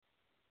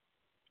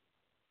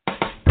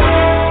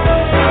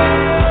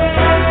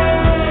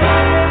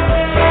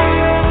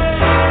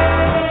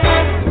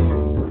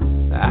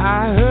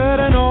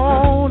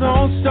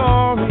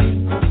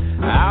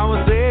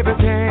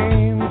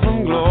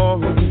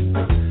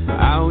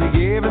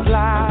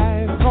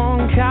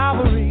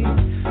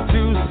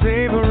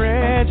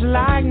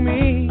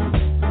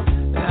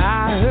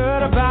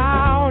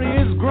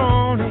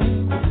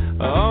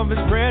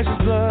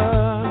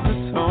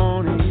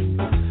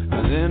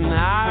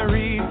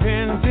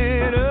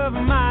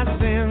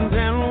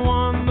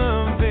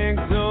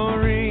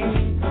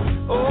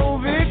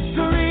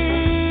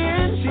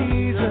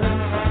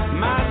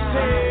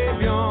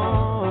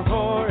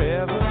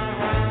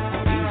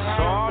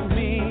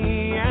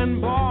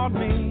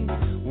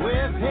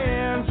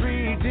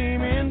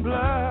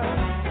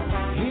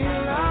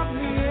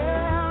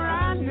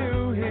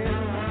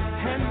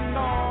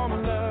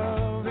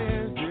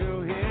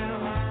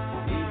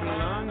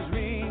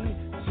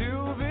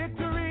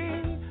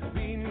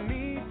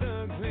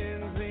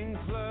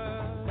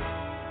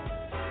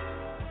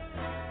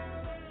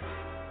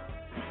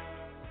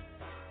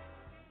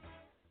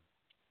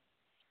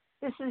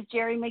This is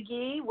Jerry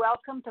McGee.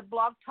 Welcome to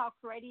Blog Talk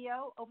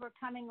Radio,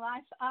 Overcoming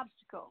Life's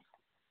Obstacles.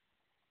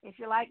 If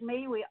you're like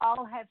me, we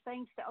all have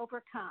things to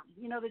overcome.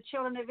 You know, the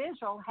children of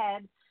Israel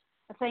had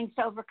things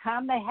to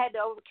overcome. They had to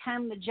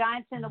overcome the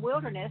giants in the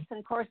wilderness. And,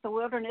 of course, the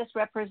wilderness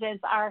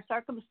represents our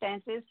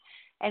circumstances,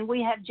 and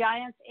we have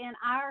giants in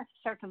our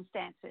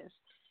circumstances.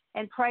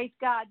 And praise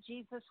God,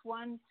 Jesus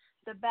won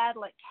the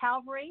battle at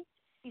Calvary.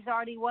 He's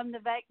already won the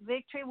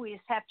victory. We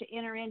just have to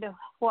enter into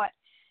what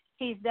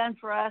he's done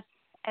for us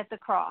at the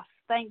cross.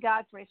 Thank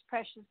God for his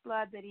precious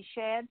blood that he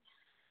shed,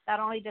 not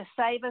only to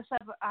save us,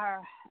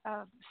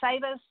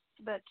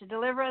 but to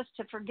deliver us,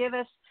 to forgive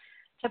us,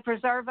 to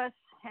preserve us.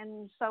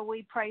 And so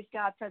we praise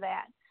God for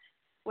that.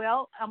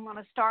 Well, I'm going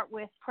to start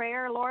with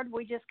prayer. Lord,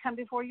 we just come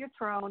before your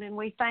throne, and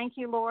we thank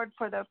you, Lord,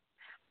 for the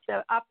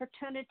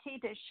opportunity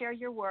to share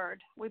your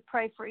word. We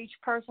pray for each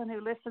person who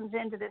listens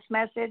into this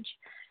message.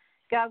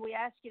 God, we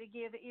ask you to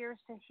give ears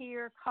to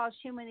hear, cause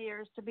human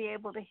ears to be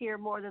able to hear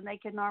more than they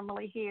can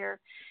normally hear,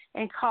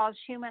 and cause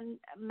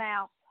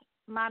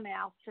my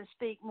mouth to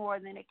speak more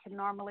than it can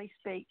normally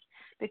speak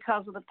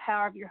because of the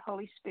power of your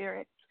Holy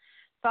Spirit.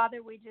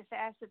 Father, we just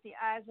ask that the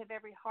eyes of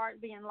every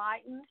heart be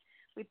enlightened.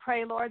 We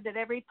pray, Lord, that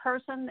every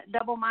person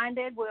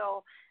double-minded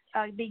will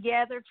be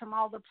gathered from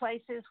all the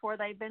places where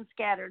they've been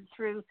scattered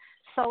through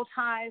soul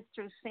ties,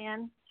 through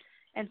sin.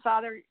 And,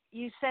 Father,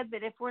 you said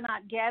that if we're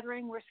not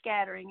gathering, we're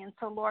scattering. And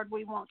so, Lord,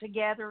 we want to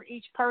gather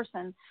each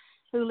person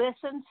who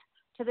listens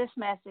to this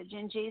message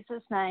in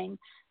Jesus' name.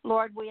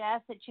 Lord, we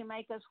ask that you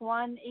make us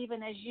one,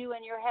 even as you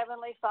and your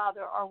heavenly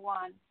Father are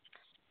one.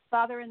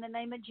 Father, in the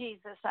name of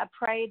Jesus, I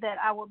pray that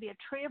I will be a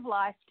tree of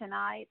life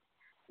tonight,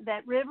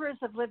 that rivers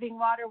of living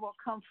water will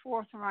come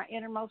forth from our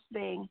innermost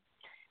being.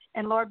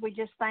 And, Lord, we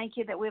just thank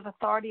you that we have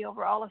authority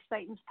over all of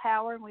Satan's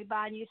power, and we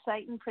bind you,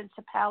 Satan,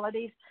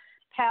 principalities,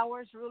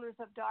 powers, rulers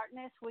of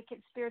darkness,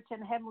 wicked spirits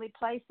in heavenly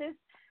places.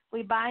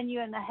 We bind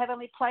you in the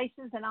heavenly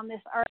places, and on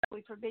this earth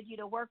we forbid you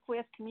to work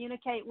with,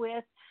 communicate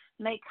with,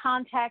 make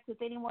contact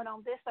with anyone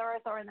on this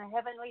earth or in the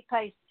heavenly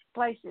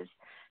places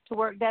to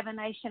work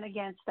divination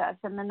against us.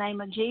 In the name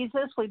of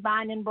Jesus, we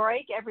bind and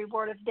break every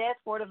word of death,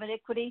 word of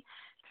iniquity,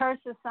 curse,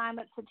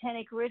 assignment,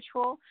 satanic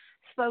ritual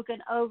spoken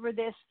over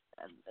this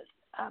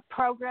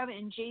program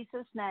in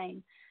Jesus'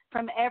 name.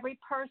 From every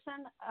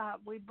person,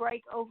 we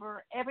break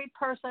over every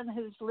person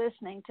who's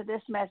listening to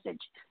this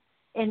message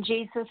in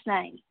Jesus'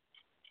 name.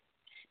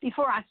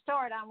 Before I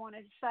start, I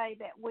wanted to say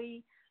that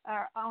we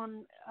are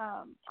on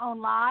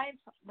live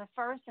the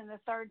first and the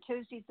third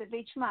Tuesdays of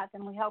each month,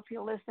 and we hope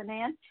you'll listen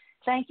in.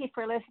 Thank you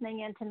for listening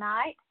in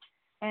tonight.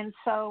 And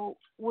so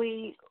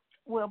we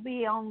will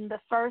be on the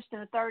first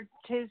and the third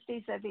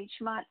Tuesdays of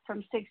each month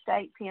from 6 to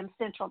 8 p.m.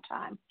 Central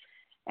Time.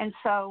 And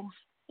so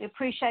we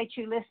appreciate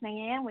you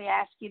listening in. We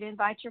ask you to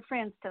invite your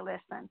friends to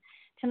listen.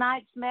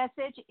 Tonight's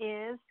message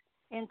is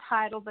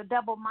entitled The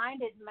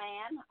Double-Minded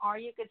Man, or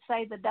you could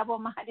say The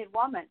Double-Minded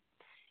Woman.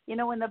 You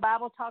know, when the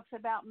Bible talks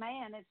about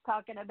man, it's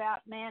talking about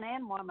man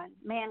and woman,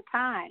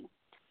 mankind.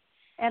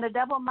 And a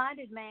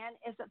double-minded man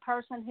is a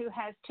person who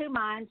has two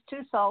minds,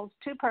 two souls,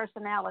 two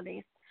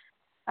personalities.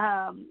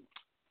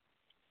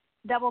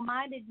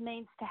 Double-minded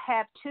means to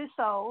have two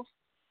souls,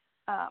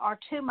 or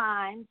two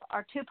minds,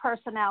 or two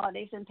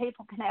personalities, and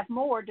people can have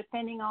more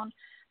depending on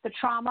the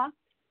trauma.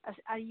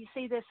 You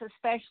see this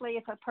especially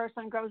if a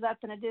person grows up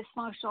in a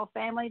dysfunctional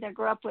family. They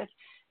grew up with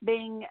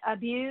being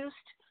abused,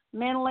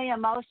 mentally,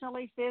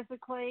 emotionally,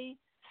 physically,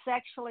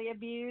 sexually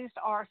abused,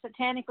 or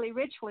satanically,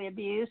 ritually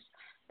abused.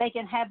 They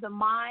can have the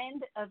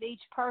mind of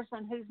each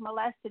person who's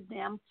molested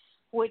them,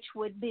 which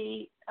would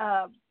be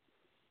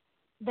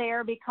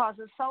there because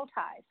of soul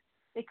ties.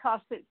 Because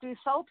through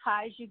soul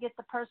ties, you get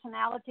the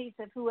personalities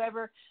of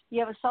whoever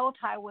you have a soul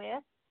tie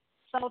with.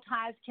 Soul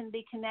ties can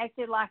be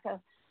connected like a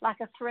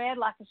thread,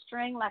 like a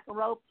string, like a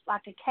rope,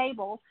 like a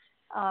cable,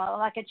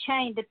 like a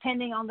chain,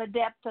 depending on the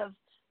depth of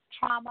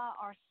trauma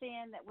or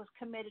sin that was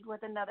committed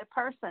with another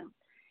person.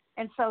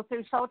 And so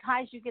through soul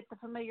ties, you get the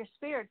familiar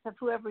spirits of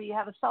whoever you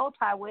have a soul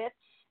tie with.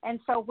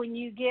 And so when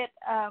you get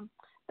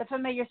the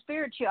familiar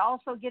spirits, you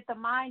also get the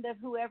mind of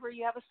whoever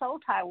you have a soul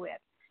tie with.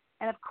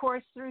 And, of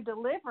course, through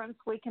deliverance,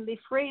 we can be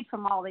freed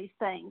from all these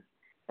things.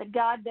 But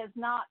God does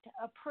not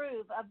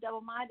approve of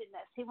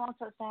double-mindedness. He wants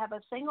us to have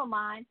a single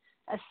mind,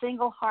 a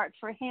single heart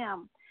for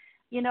him.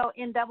 You know,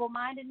 in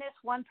double-mindedness,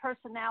 one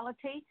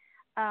personality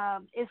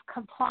is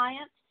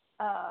compliant,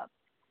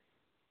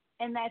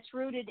 and that's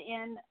rooted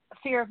in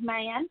fear of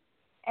man.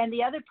 And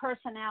the other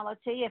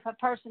personality, if a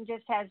person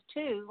just has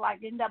two,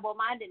 like in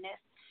double-mindedness,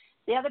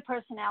 the other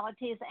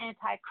personality is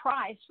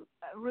antichrist,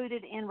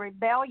 rooted in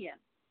rebellion.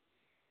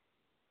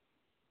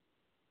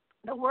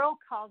 The world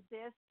calls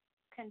this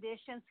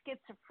condition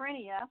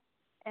schizophrenia,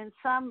 and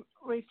some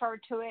refer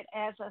to it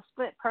as a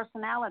split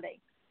personality,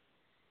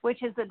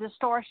 which is a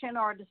distortion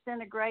or a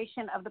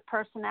disintegration of the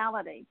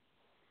personality.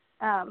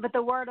 But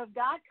the Word of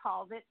God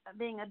calls it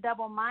being a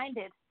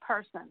double-minded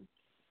person,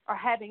 or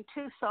having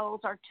two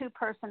souls or two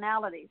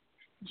personalities.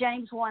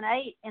 James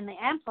 1:8 in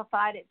the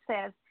Amplified, it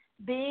says,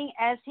 being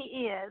as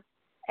he is,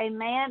 a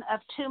man of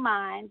two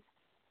minds,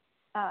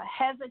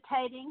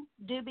 hesitating,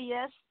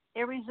 dubious,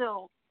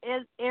 irresolute.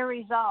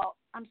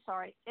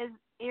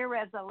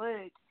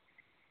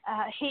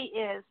 He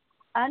is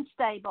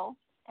unstable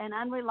and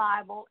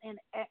unreliable and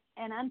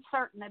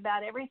uncertain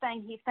about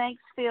everything he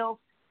thinks, feels,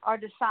 or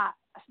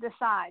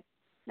decides.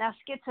 Now,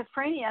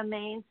 schizophrenia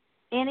means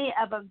any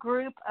of a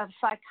group of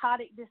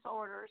psychotic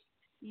disorders,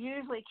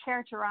 usually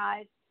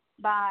characterized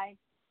by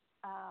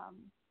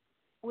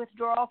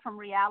withdrawal from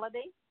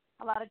reality.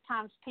 A lot of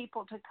times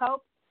people, to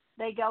cope,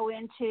 they go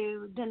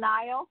into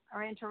denial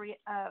or into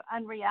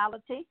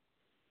unreality.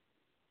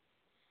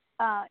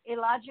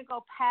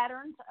 Illogical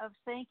patterns of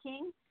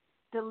thinking,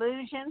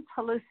 delusions,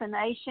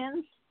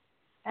 hallucinations,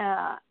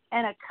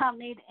 and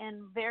accompanied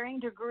in varying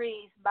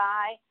degrees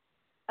by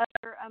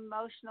other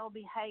emotional,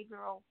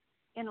 behavioral,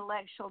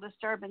 intellectual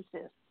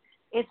disturbances.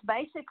 It's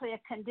basically a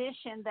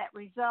condition that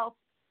results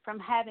from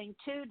having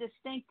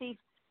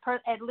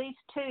at least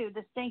two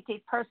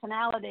distinctive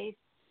personalities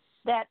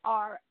that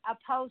are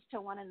opposed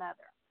to one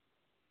another.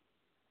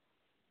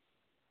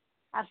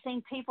 I've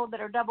seen people that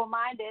are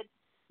double-minded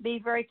be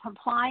very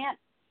compliant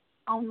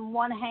on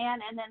one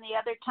hand, and then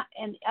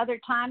other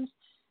times,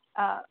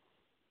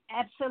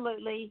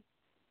 absolutely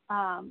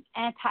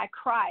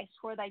anti-Christ,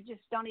 where they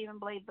just don't even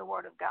believe the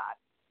Word of God.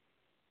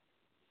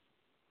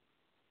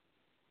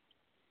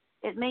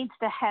 It means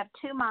to have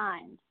two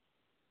minds.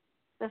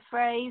 The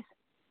phrase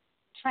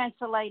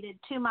translated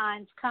two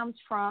minds comes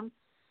from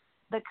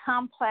the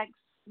complex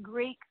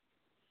Greek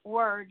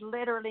word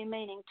literally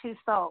meaning two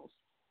souls.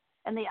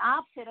 And the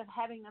opposite of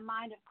having the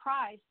mind of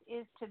Christ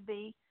is to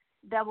be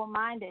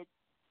double-minded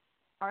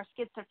or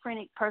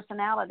schizophrenic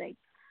personality.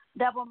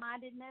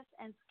 Double-mindedness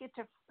and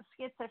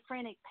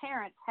schizophrenic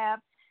parents have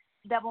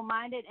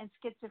double-minded and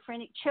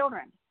schizophrenic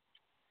children.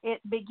 It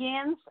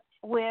begins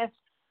with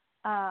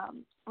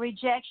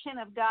rejection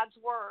of God's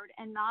word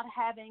and not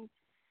having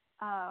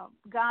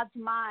God's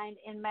mind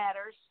in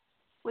matters,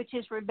 which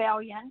is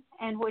rebellion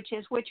and which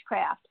is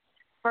witchcraft.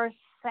 1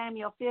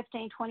 Samuel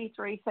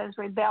 15:23 says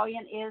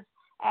rebellion is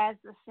as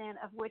the sin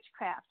of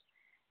witchcraft.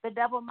 The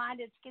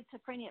double-minded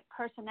schizophrenic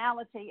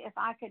personality, if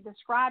I could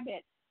describe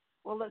it,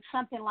 will look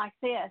something like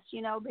this.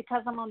 You know,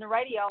 because I'm on the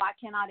radio, I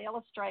cannot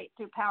illustrate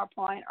through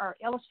PowerPoint or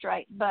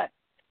illustrate, but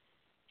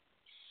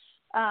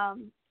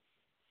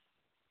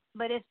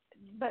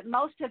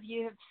most of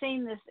you have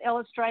seen this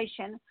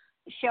illustration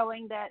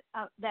showing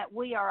that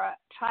we are a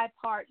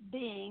tripart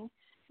being,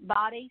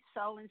 body,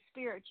 soul, and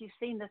spirit. You've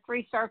seen the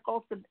three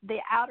circles, the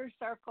outer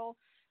circle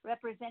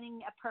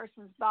representing a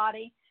person's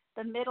body,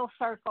 the middle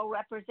circle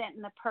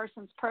representing the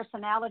person's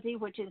personality,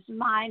 which is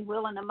mind,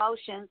 will, and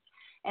emotions,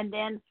 and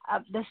then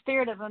the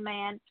spirit of a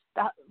man,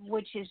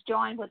 which is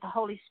joined with the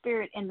Holy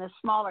Spirit in the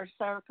smaller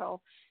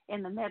circle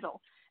in the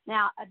middle.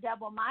 Now, a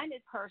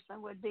double-minded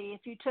person would be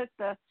if you took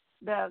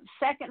the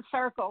second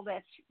circle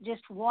that's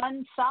just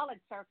one solid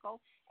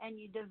circle and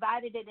you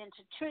divided it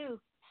into two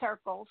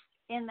circles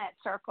in that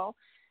circle,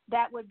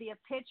 that would be a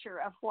picture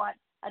of what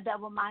a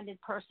double-minded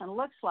person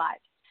looks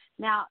like.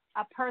 Now,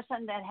 a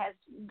person that has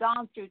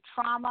gone through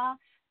trauma,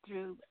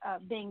 through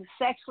being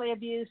sexually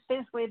abused,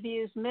 physically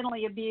abused,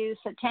 mentally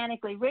abused,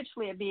 satanically,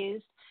 ritually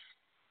abused,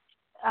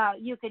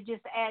 you could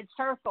just add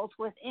circles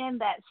within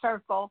that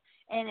circle,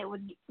 and it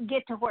would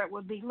get to where it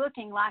would be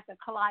looking like a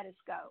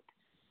kaleidoscope.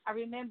 I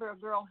remember a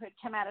girl who had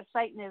come out of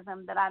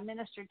Satanism that I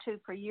ministered to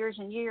for years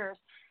and years,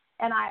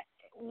 and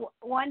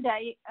one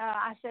day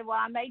I said, well,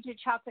 I made you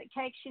chocolate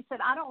cake. She said,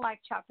 I don't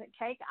like chocolate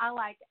cake. I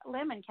like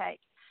lemon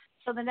cake.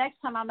 So the next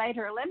time I made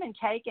her a lemon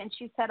cake, and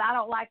she said, I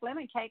don't like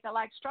lemon cake, I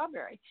like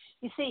strawberry.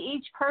 You see,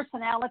 each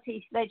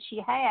personality that she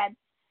had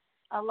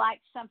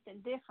liked something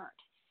different.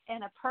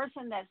 And a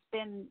person that's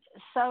been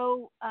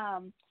so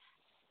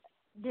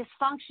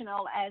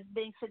dysfunctional as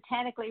being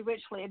satanically,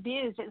 ritually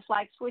abused, it's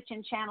like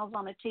switching channels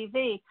on a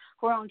TV.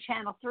 Where on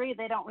Channel 3,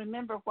 they don't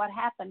remember what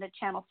happened at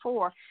Channel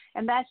 4.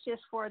 And that's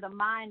just where the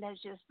mind has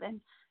just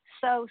been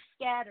so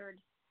scattered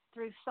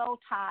through soul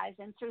ties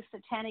and through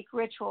satanic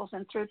rituals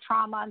and through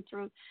trauma and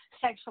through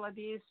sexual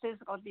abuse,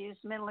 physical abuse,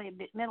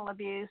 mental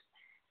abuse,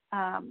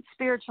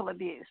 spiritual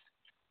abuse.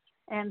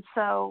 And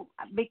so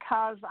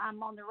because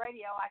I'm on the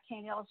radio, I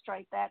can't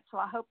illustrate that, so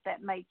I hope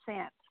that made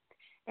sense.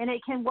 And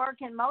it can work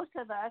in most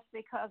of us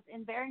because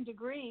in varying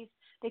degrees,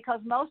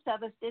 because most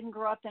of us didn't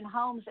grow up in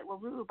homes that were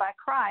ruled by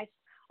Christ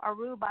or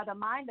ruled by the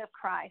mind of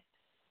Christ.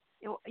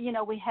 You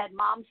know, we had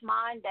mom's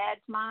mind,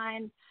 dad's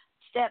mind,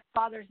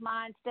 stepfather's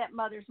mind,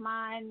 stepmother's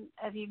mind.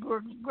 If you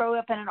grew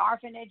up in an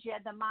orphanage, you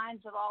had the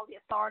minds of all the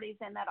authorities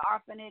in that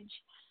orphanage.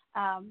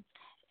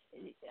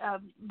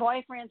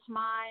 Boyfriend's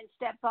mind,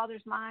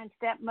 stepfather's mind,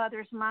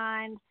 stepmother's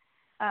mind,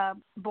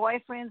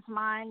 boyfriend's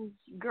mind,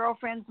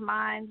 girlfriend's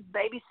mind,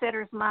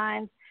 babysitter's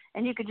mind,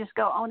 and you could just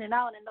go on. And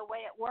the way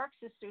it works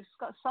is through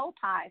soul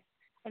ties.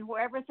 And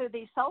wherever through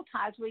these soul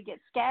ties we get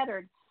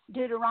scattered,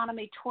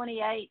 Deuteronomy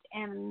 28,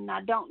 and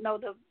I don't know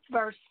the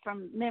verse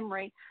from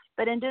memory,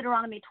 but in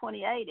Deuteronomy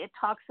 28, it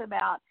talks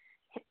about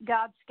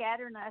God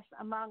scattering us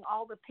among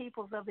all the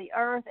peoples of the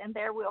earth, and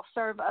there we'll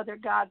serve other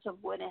gods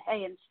of wood and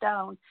hay and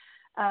stone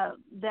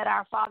that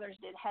our fathers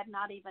had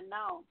not even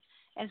known.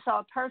 And so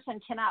a person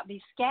cannot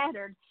be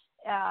scattered.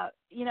 A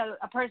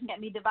person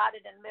can be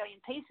divided in a million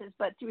pieces,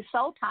 but through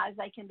soul ties,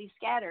 they can be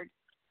scattered.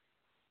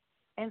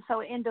 And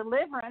so in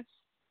deliverance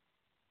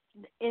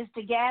is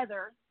to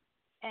gather,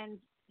 and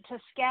to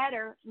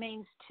scatter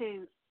means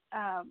to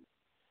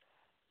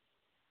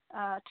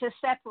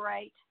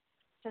separate,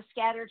 to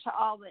scatter to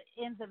all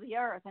the ends of the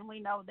earth. And we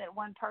know that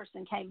one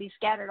person can't be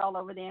scattered all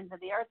over the ends of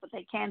the earth, but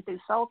they can through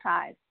soul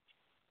ties.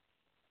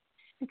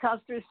 Because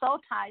through soul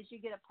ties, you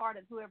get a part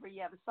of whoever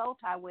you have a soul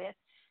tie with,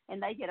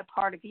 and they get a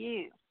part of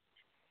you.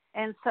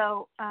 And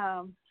so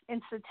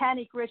in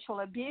satanic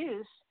ritual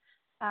abuse,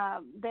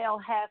 they'll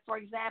have, for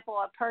example,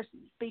 a person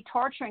be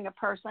torturing a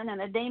person,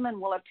 and a demon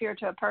will appear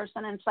to a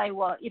person and say,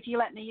 well, if you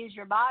let me use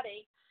your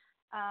body,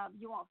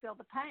 you won't feel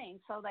the pain.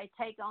 So they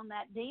take on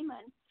that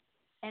demon.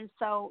 And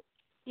so,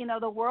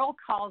 the world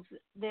calls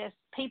this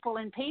people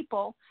in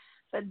people,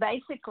 but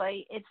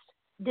basically it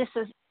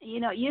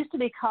used to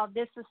be called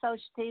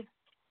dissociative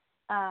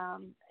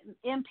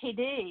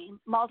MPD,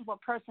 multiple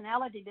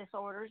personality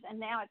disorders, and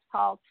now it's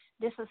called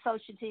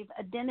dissociative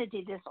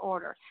identity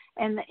disorder.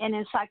 And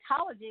in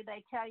psychology,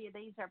 they tell you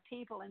these are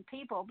people in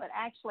people, but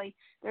actually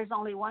there's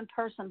only one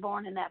person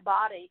born in that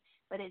body,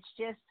 but it's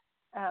just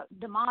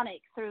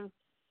demonic through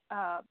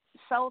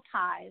soul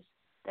ties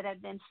that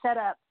have been set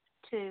up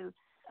to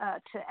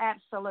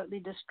absolutely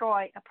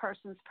destroy a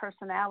person's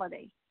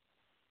personality.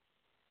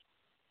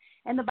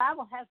 And the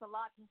Bible has a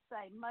lot to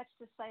say, much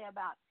to say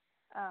about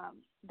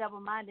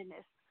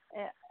double-mindedness.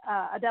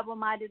 A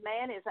double-minded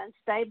man is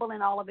unstable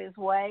in all of his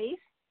ways.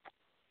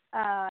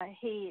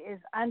 He is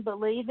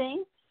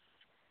unbelieving,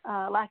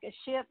 like a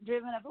ship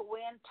driven of a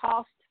wind,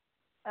 tossed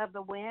of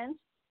the wind.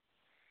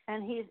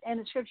 And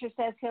the Scripture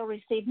says he'll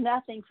receive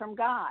nothing from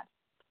God.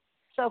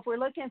 So if we're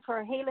looking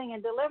for healing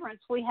and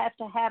deliverance, we have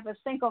to have a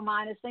single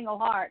mind, a single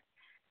heart,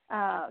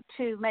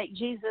 to make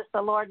Jesus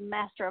the Lord and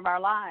Master of our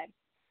lives.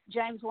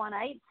 James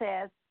 1:8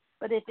 says,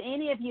 but if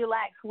any of you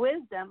lacks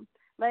wisdom,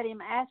 let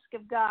him ask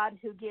of God,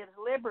 who gives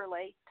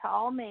liberally to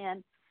all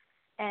men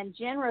and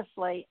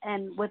generously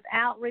and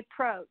without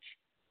reproach,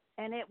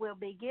 and it will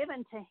be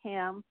given to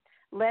him.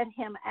 Let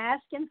him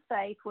ask in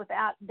faith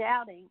without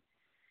doubting,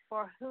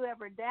 for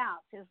whoever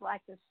doubts is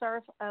like the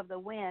surf of the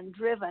wind,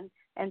 driven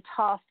and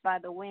tossed by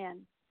the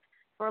wind.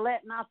 For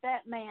let not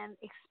that man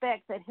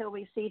expect that he'll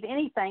receive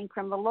anything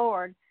from the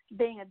Lord,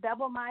 being a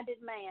double-minded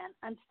man,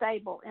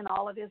 unstable in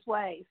all of his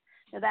ways.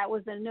 Now, that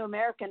was the New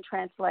American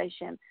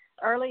Translation.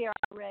 Earlier,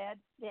 I read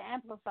the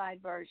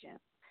Amplified Version.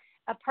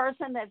 A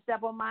person that's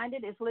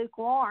double-minded is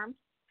lukewarm.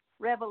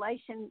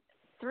 Revelation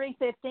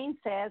 3:15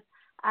 says,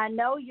 I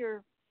know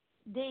your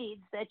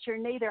deeds, that you're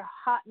neither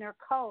hot nor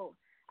cold.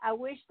 I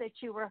wish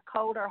that you were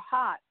cold or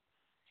hot.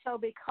 So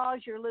because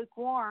you're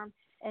lukewarm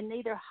and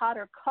neither hot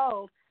or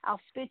cold, I'll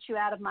spit you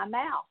out of my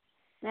mouth.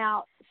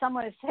 Now,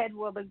 someone has said,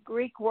 well, the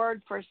Greek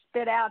word for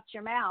spit out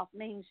your mouth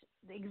means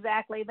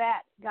exactly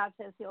that. God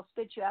says he'll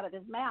spit you out of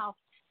his mouth.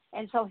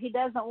 And so he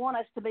doesn't want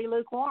us to be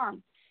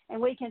lukewarm. And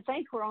we can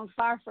think we're on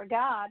fire for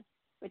God,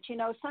 but,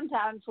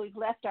 sometimes we've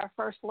left our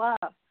first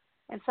love.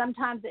 And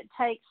sometimes it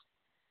takes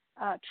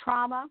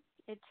trauma.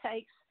 It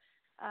takes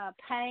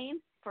pain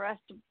for us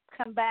to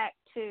come back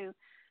to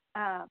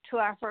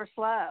our first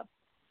love.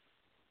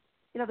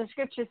 The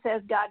Scripture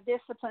says God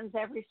disciplines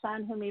every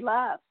son whom he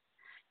loves.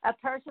 A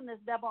person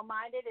that's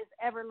double-minded is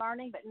ever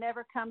learning but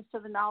never comes to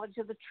the knowledge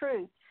of the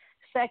truth.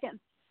 2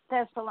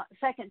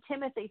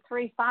 Timothy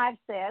 3:5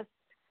 says,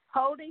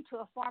 holding to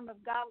a form of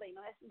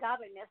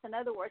godliness, in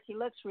other words, he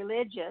looks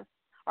religious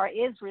or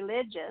is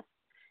religious.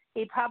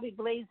 He probably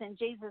believes in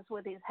Jesus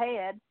with his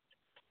head,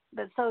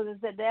 but so does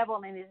the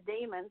devil and his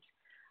demons,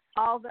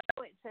 although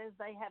it says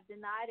they have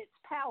denied its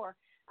power.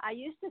 I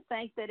used to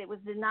think that it was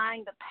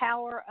denying the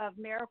power of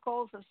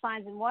miracles, of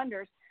signs and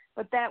wonders,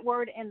 but that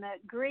word in the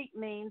Greek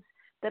means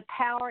the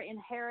power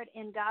inherent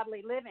in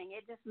godly living.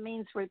 It just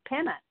means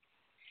repentance.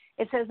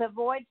 It says,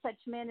 avoid such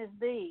men as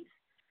these.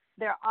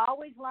 They're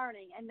always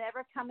learning and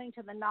never coming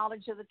to the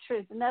knowledge of the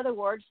truth. In other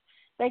words,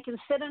 they can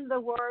sit in the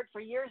Word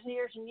for years and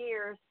years and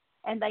years,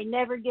 and they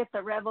never get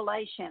the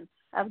revelation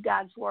of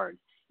God's Word.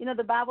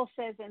 The Bible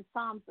says in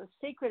Psalms, the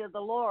secret of the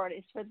Lord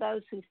is for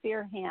those who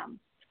fear him.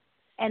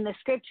 And the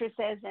Scripture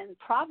says in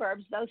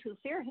Proverbs, those who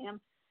fear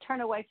him turn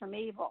away from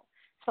evil.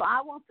 So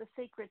I want the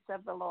secrets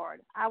of the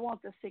Lord. I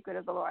want the secret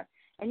of the Lord.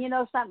 And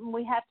something,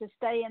 we have to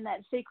stay in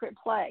that secret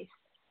place.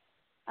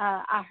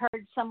 I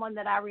heard someone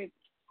that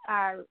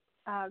I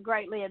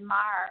greatly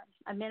admire,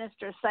 a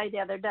minister, say the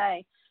other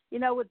day,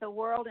 with the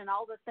world and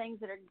all the things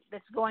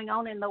that's going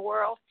on in the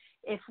world,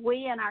 if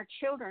we and our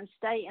children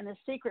stay in the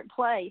secret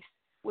place,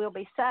 we'll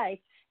be safe.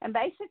 And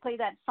basically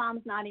that's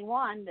Psalms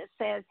 91 that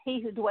says,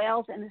 he who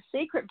dwells in the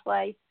secret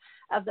place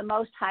of the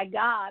Most High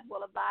God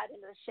will abide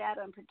in the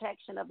shadow and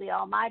protection of the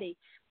Almighty.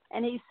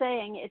 And he's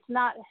saying it's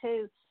not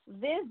who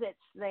visits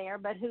there,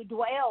 but who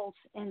dwells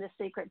in the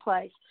secret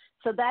place.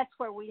 So that's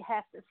where we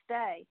have to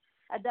stay.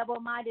 A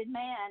double-minded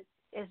man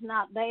is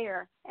not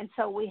there. And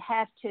so we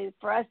have to,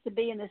 for us to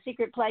be in the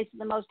secret place of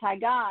the Most High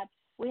God,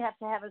 we have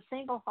to have a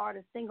single heart,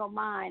 a single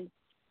mind.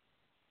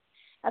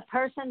 A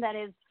person that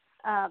is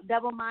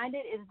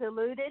double-minded is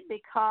deluded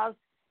because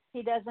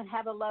he doesn't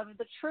have a love of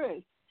the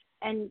truth.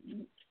 And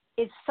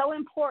it's so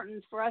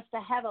important for us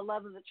to have a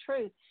love of the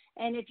truth.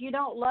 And if you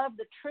don't love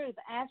the truth,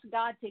 ask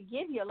God to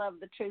give you a love of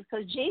the truth,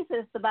 because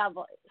Jesus, the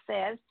Bible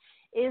says,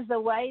 is the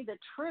way, the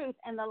truth,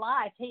 and the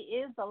life. He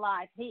is the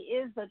life. He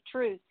is the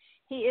truth.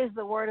 He is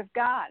the Word of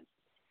God.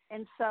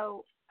 And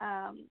so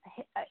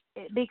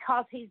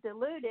because he's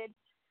deluded,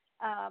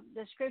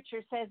 the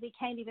Scripture says he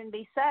can't even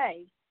be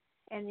saved.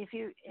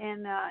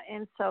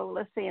 And so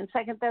let's see, in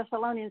 2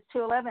 Thessalonians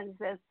 2:11 it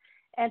says,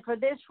 and for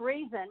this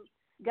reason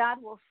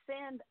God will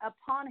send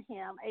upon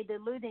him a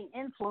deluding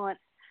influence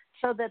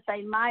so that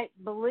they might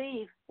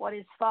believe what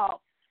is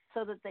false,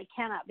 so that they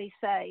cannot be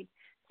saved.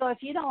 So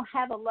if you don't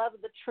have a love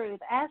of the truth,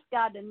 ask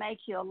God to make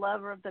you a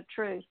lover of the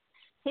truth.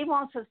 He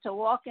wants us to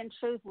walk in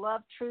truth,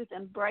 love truth,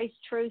 embrace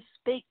truth,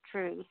 speak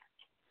truth,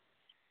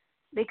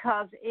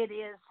 because it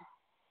is,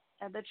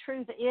 the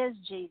truth is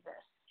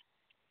Jesus.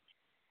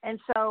 And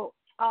so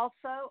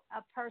also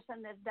a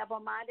person that's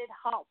double-minded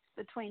halts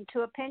between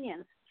two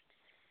opinions.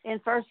 In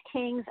 1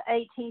 Kings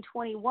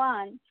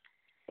 18:21,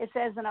 it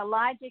says, and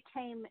Elijah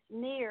came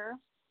near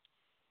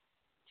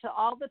to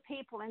all the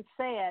people and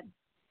said,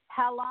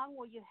 how long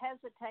will you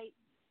hesitate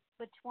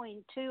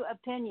between two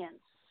opinions?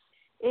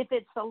 If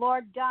it's the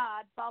Lord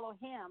God, follow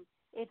him.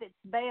 If it's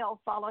Baal,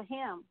 follow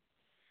him.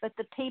 But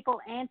the people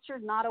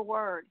answered not a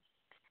word.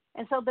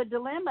 And so the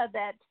dilemma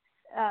that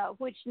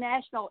which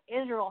national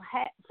Israel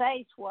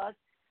faced was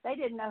they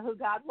didn't know who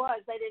God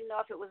was. They didn't know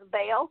if it was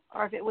Baal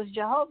or if it was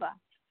Jehovah.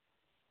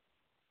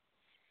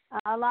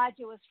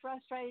 Elijah was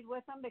frustrated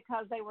with them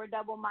because they were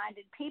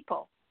double-minded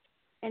people.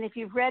 And if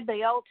you've read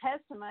the Old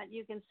Testament,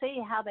 you can see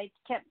how they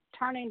kept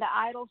turning to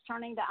idols,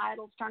 turning to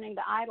idols, turning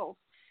to idols.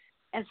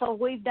 And so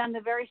we've done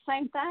the very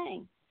same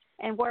thing.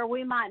 And where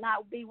we might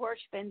not be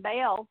worshiping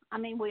Baal, I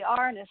mean, we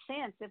are in a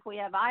sense if we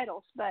have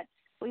idols, but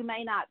we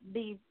may not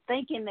be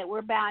thinking that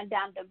we're bowing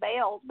down to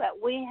Baal, but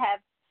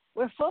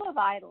we're full of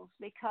idols,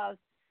 because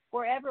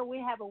wherever we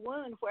have a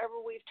wound, wherever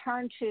we've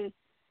turned to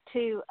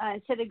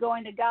instead of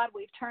going to God,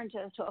 we've turned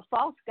to a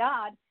false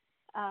God.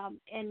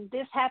 And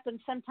this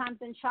happens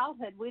sometimes in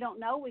childhood. We don't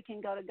know we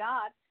can go to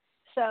God.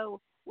 So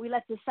we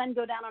let the sun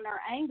go down on our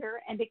anger.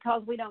 And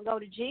because we don't go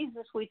to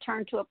Jesus, we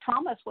turn to a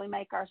promise we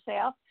make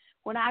ourselves.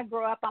 When I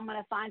grow up, I'm going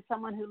to find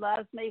someone who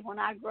loves me. When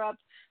I grow up,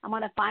 I'm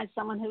going to find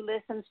someone who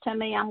listens to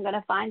me. I'm going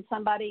to find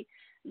somebody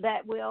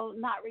that will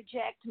not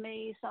reject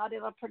me. Somebody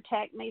will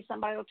protect me.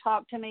 Somebody will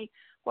talk to me.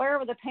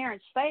 Wherever the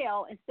parents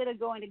fail, instead of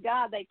going to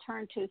God, they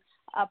turn to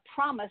a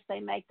promise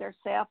they make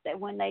themselves that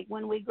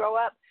when we grow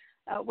up,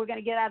 we're going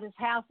to get out of this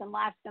house and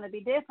life's going to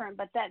be different.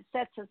 But that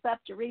sets us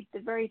up to reap the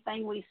very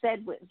thing we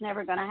said was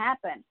never going to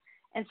happen.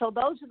 And so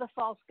those are the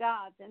false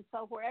gods. And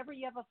so wherever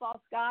you have a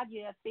false god,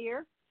 you have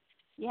fear.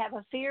 You have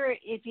a fear.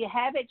 If you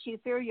have it, you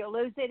fear you'll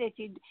lose it.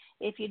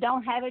 If you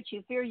don't have it,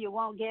 you fear you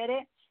won't get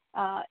it.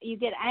 You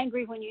get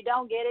angry when you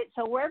don't get it.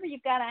 So wherever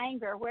you've got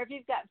anger, wherever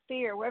you've got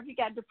fear, wherever you've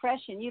got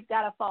depression, you've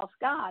got a false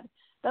god.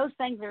 Those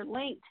things are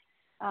linked.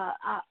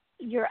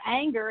 Your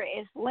anger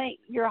is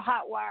linked. Your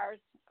hot wires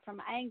from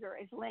anger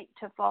is linked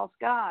to false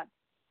gods.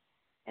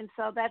 And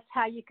so that's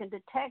how you can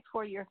detect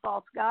where your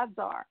false gods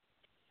are.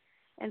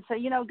 And so,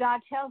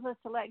 God tells us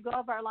to let go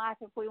of our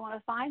life if we want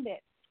to find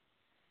it.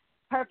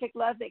 Perfect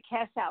love that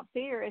casts out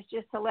fear is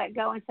just to let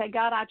go and say,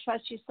 God, I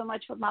trust you so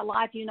much with my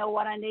life. You know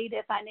what I need,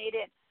 if I need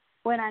it,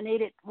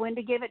 when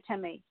to give it to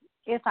me,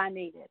 if I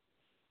need it.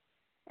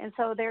 And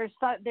so there's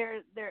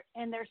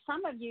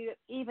some of you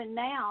even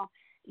now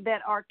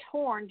that are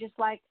torn, just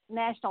like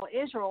national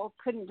Israel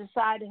couldn't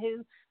decide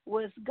who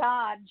was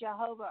God,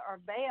 Jehovah, or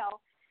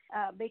Baal,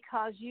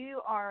 because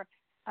you're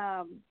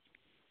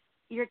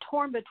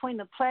torn between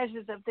the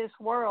pleasures of this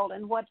world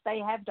and what they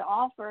have to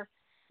offer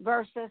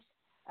versus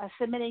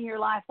submitting your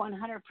life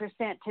 100%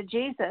 to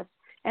Jesus.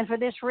 And for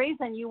this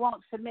reason, you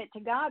won't submit to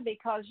God,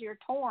 because you're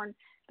torn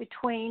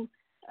between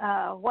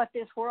what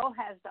this world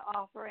has to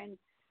offer and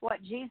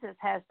what Jesus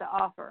has to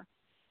offer.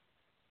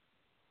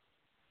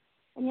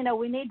 And,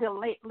 we need to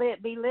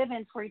be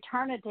living for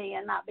eternity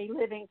and not be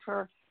living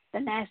for the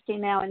nasty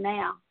now and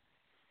now.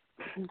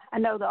 I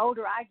know the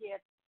older I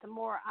get, the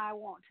more I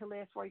want to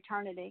live for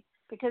eternity,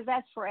 because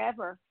that's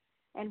forever.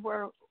 And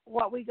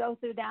what we go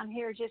through down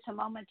here is just a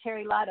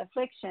momentary light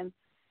affliction,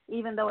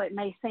 even though it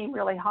may seem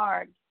really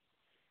hard.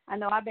 I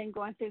know I've been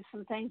going through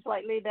some things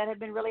lately that have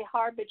been really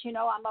hard, but,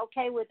 I'm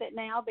okay with it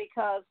now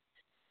because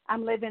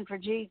I'm living for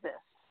Jesus.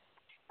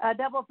 A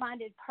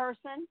double-minded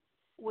person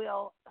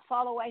will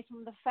fall away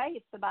from the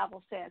faith, the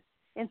Bible says.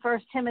 In 1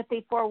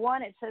 Timothy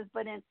 4:1, it says,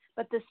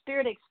 but the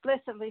Spirit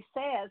explicitly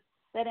says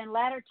that in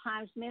latter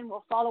times men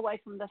will fall away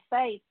from the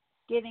faith,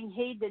 giving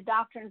heed to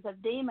doctrines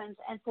of demons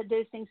and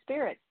seducing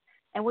spirits.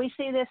 And we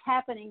see this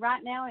happening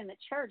right now in the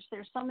church.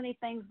 There's so many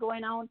things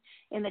going on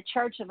in the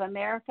Church of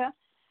America,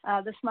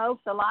 the smoke,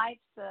 the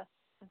lights, the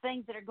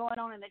things that are going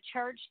on in the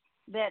church,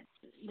 that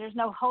there's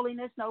no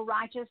holiness, no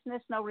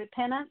righteousness, no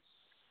repentance.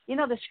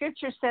 The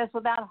Scripture says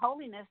without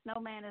holiness,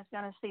 no man is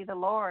going to see the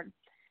Lord.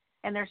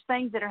 And there's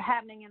things that are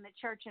happening in the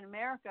church in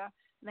America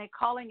And they're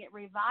calling it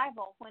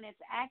revival when it's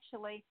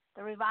actually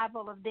the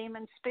revival of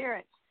demon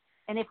spirits.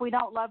 And if we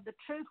don't love the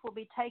truth, we'll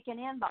be taken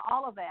in by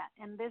all of that.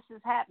 And this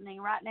is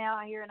happening right now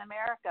here in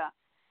America.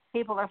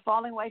 People are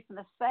falling away from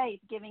the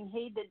faith, giving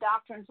heed to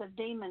doctrines of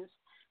demons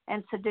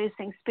and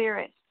seducing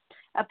spirits.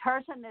 A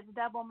person that's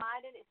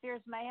double-minded, it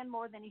fears man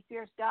more than he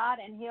fears God,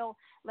 and he'll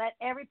let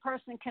every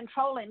person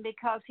control him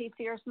because he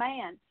fears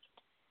man.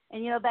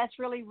 And, that's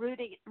really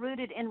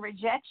rooted in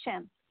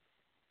rejection.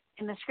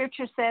 And the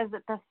scripture says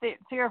that the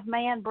fear of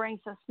man brings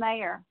a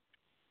snare.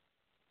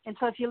 And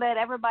so if you let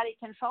everybody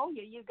control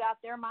you, you've got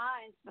their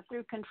minds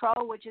through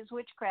control, which is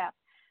witchcraft.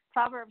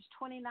 Proverbs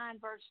 29,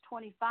 verse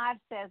 25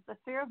 says, the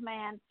fear of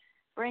man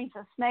brings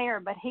a snare,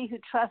 but he who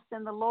trusts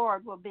in the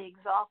Lord will be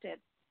exalted.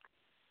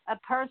 A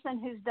person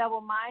who's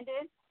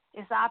double-minded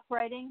is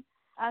operating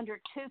under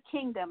two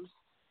kingdoms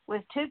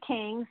with two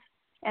kings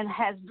and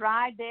has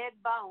dry, dead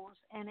bones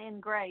and in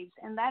graves.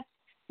 And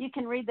you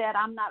can read that.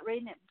 I'm not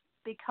reading it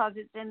because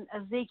it's in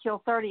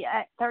Ezekiel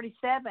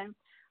 37,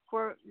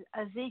 where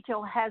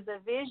Ezekiel has a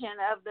vision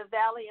of the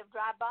valley of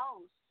dry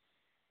bones.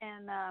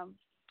 And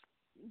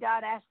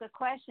God asked the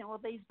question, will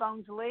these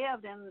bones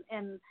live?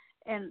 And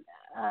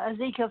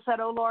Ezekiel said,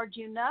 oh, Lord,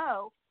 you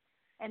know.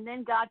 And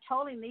then God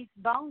told him these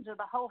bones are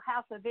the whole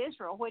house of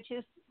Israel, which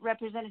is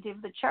representative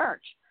of the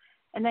church.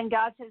 And then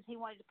God says he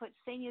wanted to put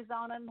sinews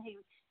on them. He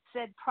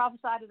said,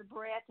 prophesy to the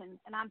breath, and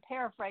I'm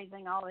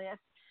paraphrasing all this.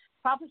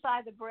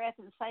 Prophesy the breath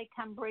and say,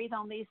 come breathe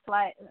on these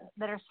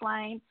that are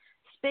slain.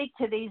 Speak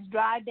to these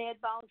dry, dead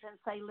bones and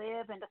say,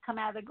 live, and to come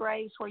out of the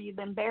graves where you've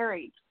been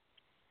buried.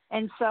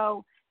 And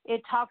so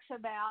it talks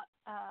about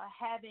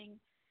having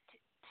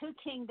two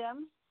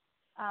kingdoms,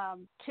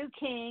 two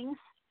kings,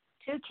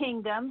 two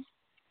kingdoms.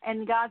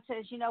 And God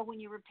says, when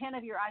you repent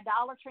of your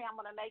idolatry, I'm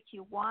going to make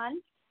you one.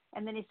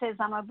 And then he says,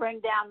 I'm going to bring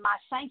down my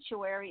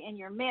sanctuary in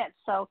your midst.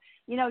 So,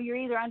 you're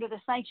either under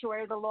the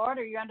sanctuary of the Lord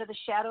or you're under the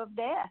shadow of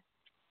death,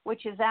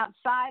 which is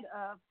outside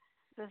of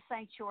the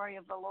sanctuary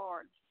of the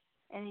Lord.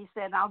 And he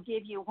said, I'll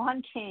give you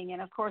one king.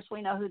 And, of course,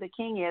 we know who the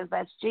king is.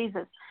 That's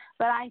Jesus.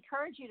 But I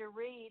encourage you to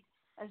read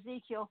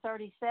Ezekiel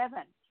 37.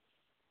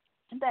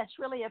 And that's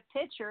really a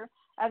picture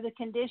of the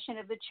condition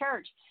of the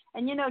church.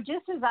 And,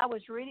 just as I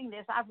was reading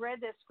this, I've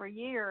read this for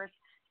years,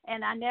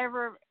 and I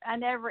never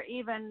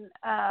even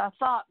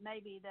thought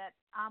maybe that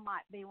I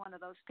might be one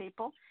of those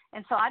people.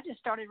 And so I just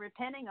started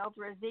repenting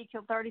over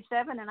Ezekiel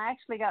 37, and I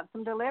actually got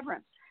some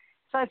deliverance.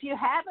 So if you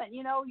haven't,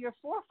 your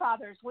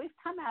forefathers, we've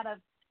come out of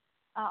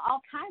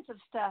all kinds of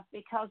stuff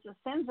because the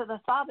sins of the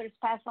fathers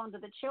pass on to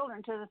the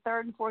children, to the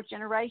third and fourth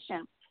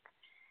generation.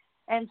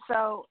 And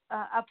so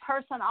a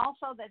person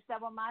also that's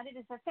double-minded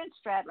is a fence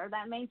straddler.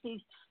 That means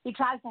he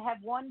tries to have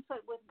one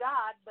foot with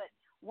God, but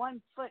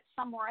one foot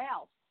somewhere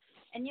else.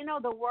 And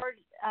the word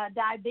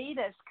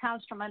diabetes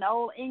comes from an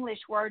old English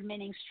word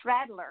meaning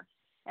straddler.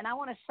 And I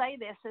want to say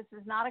this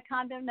is not a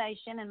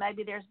condemnation, and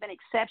maybe there's been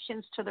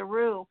exceptions to the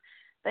rule,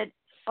 but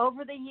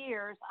over the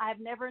years, I've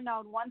never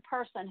known one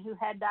person who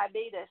had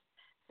diabetes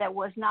that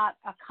was not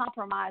a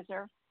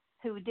compromiser,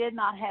 who did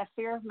not have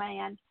fear of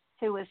man,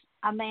 who was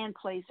a man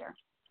pleaser.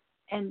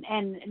 And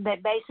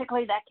that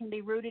basically that can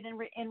be rooted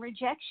in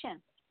rejection.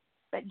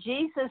 But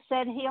Jesus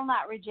said he'll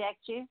not reject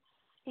you.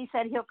 He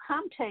said he'll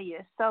come to you.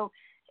 So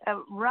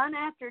run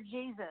after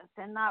Jesus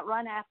and not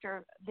run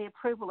after the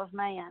approval of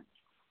man.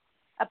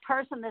 A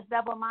person that's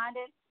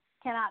double-minded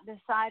cannot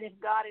decide if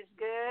God is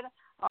good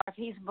or if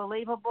he's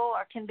believable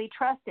or can be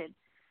trusted.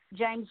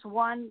 James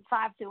 1,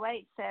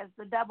 5-8 says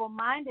the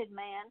double-minded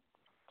man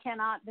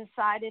cannot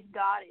decide if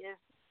God is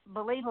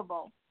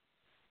believable.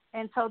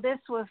 And so this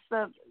was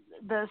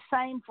the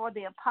same for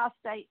the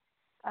apostate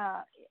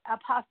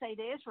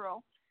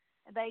Israel.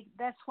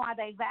 That's why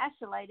they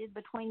vacillated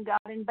between God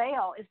and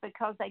Baal, is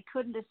because they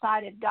couldn't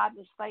decide if God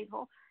was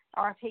faithful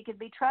or if he could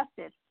be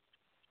trusted.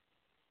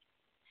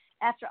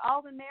 After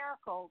all the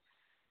miracles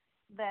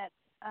that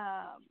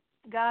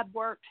God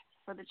worked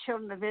for the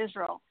children of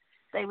Israel,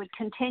 they would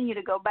continue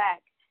to go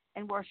back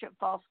and worship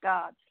false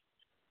gods.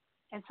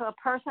 And so a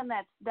person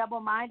that's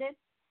double-minded,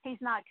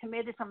 he's not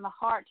committed from the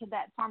heart to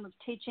that form of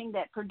teaching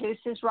that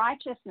produces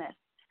righteousness.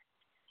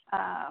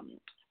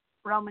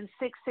 Romans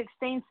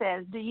 6:16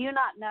 says, do you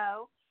not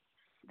know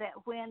that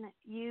when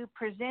you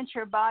present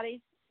your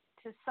bodies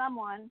to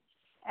someone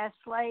as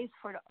slaves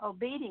for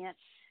obedience,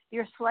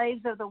 you're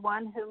slaves of the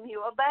one whom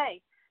you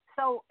obey?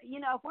 So,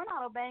 if we're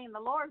not obeying the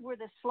Lord, we're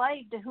the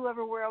slave to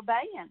whoever we're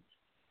obeying.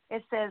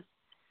 It says,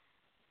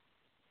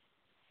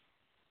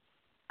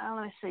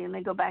 let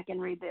me go back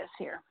and read this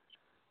here.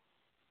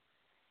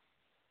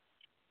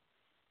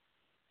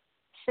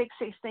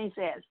 6:16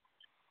 says,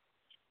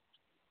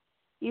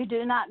 you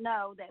do not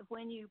know that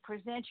when you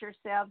present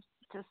yourselves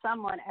to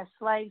someone as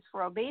slaves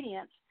for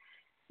obedience,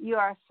 you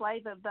are a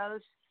slave of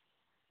those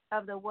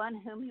of the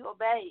one whom you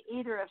obey,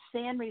 either of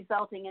sin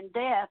resulting in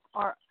death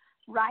or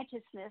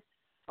righteousness,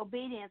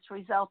 obedience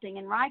resulting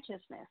in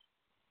righteousness.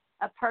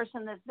 A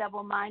person that's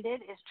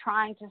double-minded is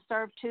trying to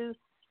serve two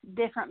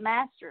different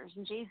masters.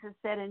 And Jesus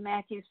said in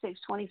Matthew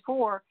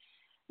 6:24,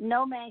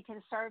 no man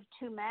can serve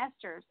two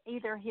masters.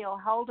 Either he'll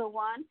hold to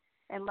one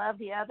and love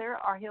the other,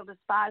 or he'll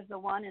despise the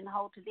one and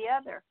hold to the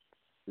other.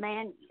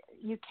 Man,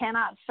 you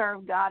cannot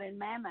serve God and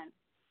mammon.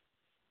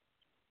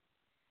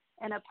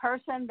 And a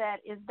person that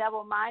is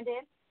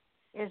double-minded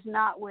is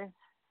not with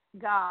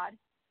God.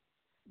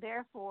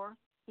 Therefore,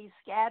 he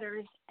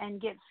scatters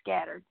and gets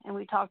scattered. And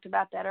we talked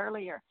about that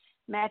earlier.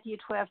 Matthew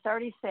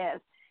 12:30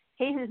 says,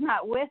 he who's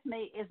not with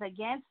me is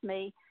against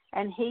me,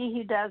 and he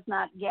who does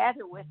not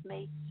gather with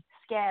me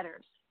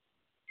scatters.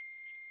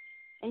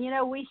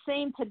 And, we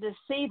seem to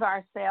deceive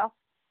ourselves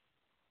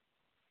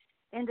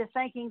into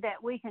thinking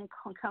that we can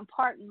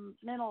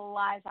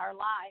compartmentalize our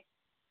life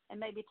and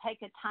maybe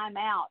take a time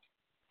out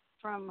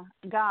from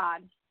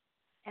God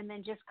and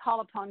then just call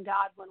upon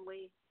God when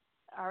we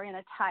are in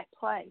a tight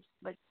place.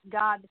 But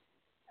God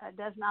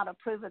does not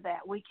approve of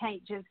that. We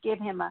can't just give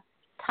him a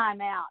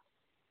time out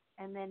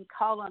and then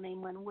call on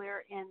him when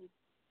we're in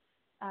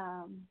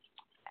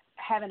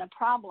having a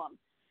problem.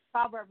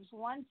 Proverbs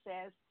 1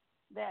 says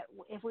that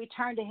if we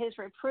turn to his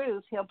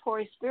reproof, he'll pour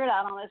his spirit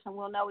out on us and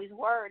we'll know his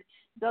word.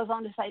 It goes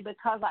on to say,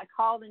 because I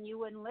called and you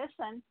wouldn't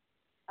listen,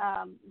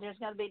 there's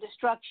going to be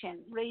destruction.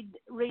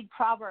 Read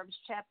Proverbs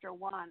chapter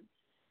 1.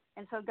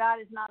 And so God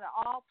is not at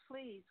all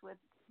pleased with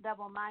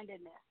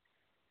double-mindedness.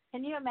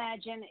 Can you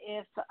imagine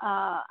if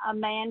a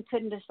man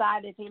couldn't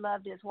decide if he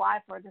loved his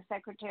wife or the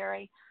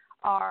secretary,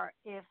 or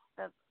if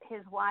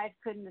his wife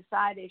couldn't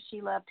decide if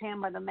she loved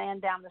him or the man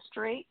down the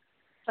street?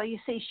 So you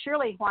see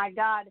surely why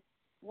God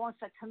wants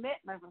a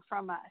commitment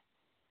from us,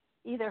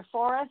 either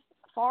for us,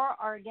 for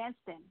or against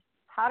him,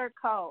 hot or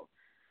cold.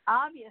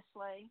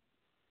 Obviously,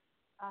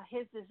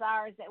 his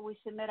desire is that we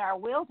submit our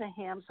will to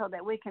him so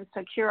that we can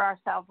secure our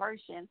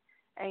salvation,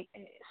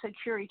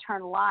 secure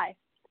eternal life.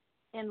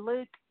 In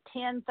Luke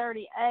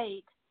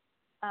 10:38,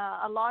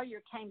 a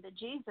lawyer came to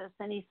Jesus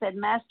and he said,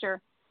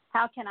 Master,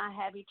 how can I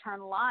have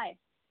eternal life?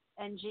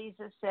 And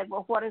Jesus said,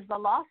 well, what does the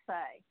law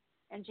say?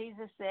 And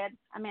Jesus said,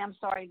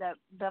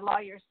 the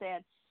lawyer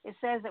said, it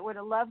says that we're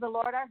to love the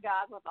Lord our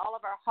God with all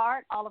of our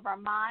heart, all of our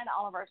mind,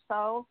 all of our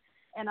soul,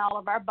 and all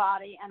of our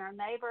body, and our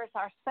neighbor is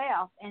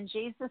ourselves. And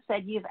Jesus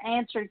said, you've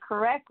answered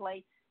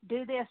correctly.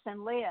 Do this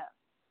and live.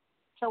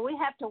 So we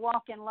have to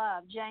walk in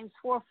love. James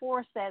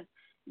 4:4 says,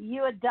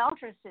 you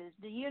adulteresses,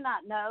 do you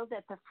not know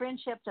that the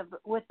friendship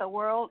with the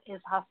world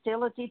is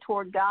hostility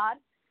toward God?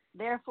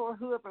 Therefore,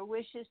 whoever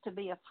wishes to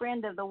be a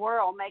friend of the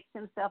world makes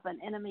himself an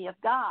enemy of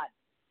God.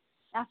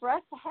 Now, for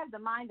us to have the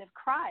mind of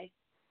Christ,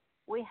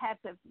 we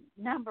have to,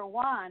 number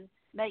one,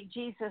 make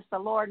Jesus the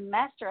Lord and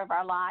Master of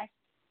our life,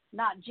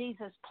 not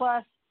Jesus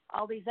plus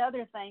all these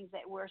other things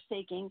that we're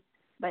seeking,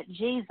 but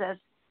Jesus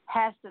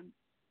has to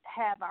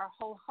have our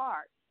whole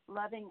heart,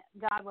 loving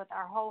God with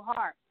our whole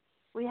heart.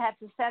 We have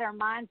to set our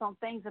minds on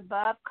things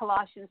above.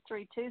 Colossians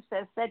 3:2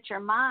 says, set your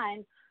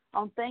mind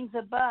on things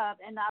above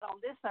and not on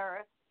this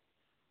earth.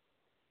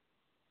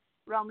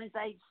 Romans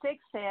 8:6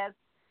 says,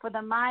 for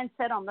the mind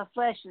set on the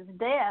flesh is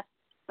death,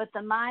 but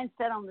the mind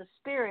set on the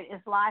spirit is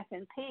life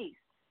and peace.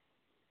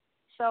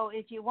 So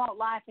if you want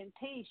life and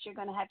peace, you're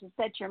going to have to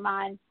set your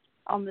mind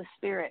on the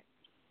spirit.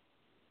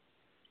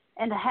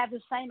 And to have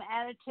the same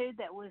attitude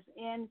that was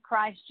in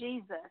Christ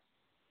Jesus.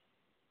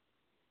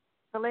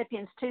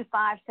 Philippians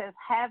 2:5 says,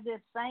 have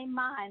this same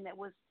mind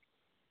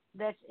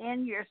that's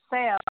in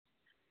yourself,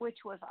 which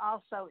was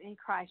also in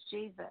Christ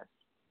Jesus.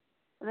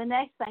 The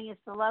next thing is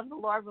to love the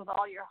Lord with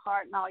all your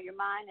heart and all your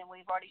mind, and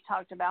we've already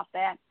talked about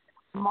that.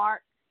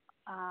 Mark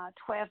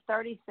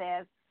 12:30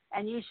 says,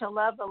 and you shall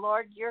love the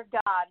Lord your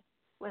God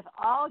with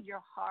all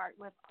your heart,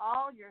 with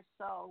all your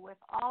soul, with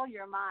all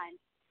your mind,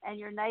 and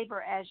your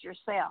neighbor as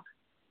yourself,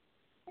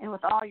 and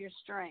with all your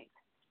strength.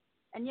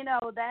 And,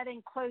 that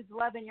includes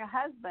loving your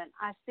husband.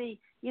 I see,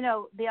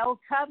 the old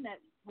covenant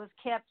was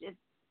kept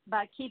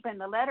by keeping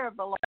the letter of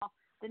the law.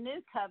 The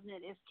new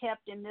covenant is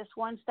kept in this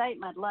one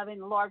statement, loving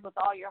the Lord with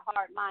all your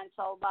heart, mind,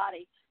 soul,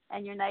 body,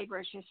 and your neighbor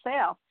as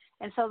yourself.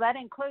 And so that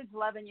includes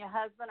loving your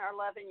husband or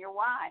loving your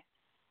wife.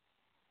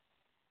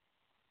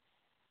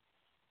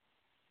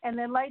 And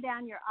then lay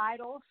down your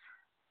idols,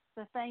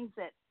 the things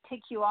that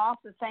tick you off,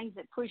 the things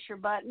that push your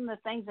button, the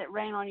things that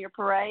rain on your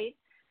parade,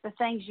 the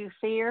things you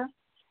fear,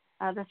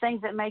 the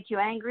things that make you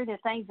angry, the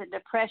things that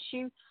depress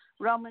you.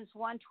 Romans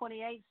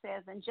 1:28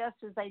 says, and just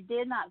as they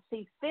did not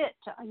see fit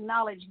to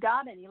acknowledge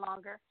God any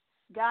longer,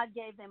 God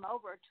gave them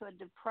over to a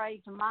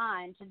depraved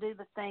mind to do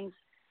the things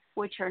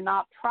which are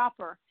not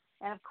proper.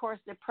 And, of course,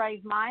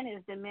 depraved mind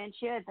is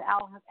dementia, it's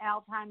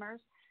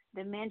Alzheimer's,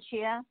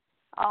 dementia,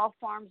 all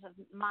forms of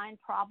mind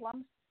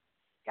problems.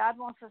 God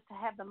wants us to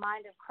have the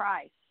mind of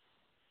Christ.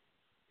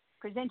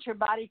 Present your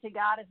body to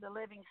God as a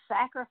living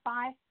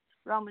sacrifice.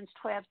 Romans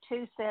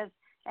 12:2 says,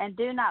 and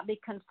do not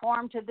be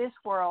conformed to this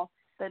world,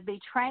 but be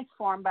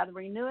transformed by the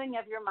renewing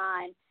of your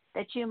mind,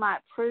 that you might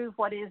prove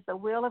what is the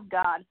will of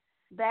God,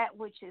 that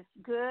which is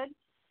good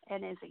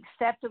and is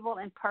acceptable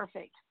and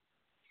perfect.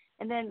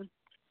 And then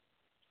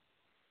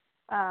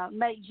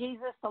make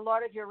Jesus the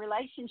Lord of your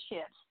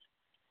relationships.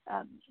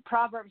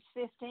 Proverbs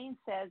 15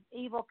 says,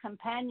 evil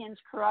companions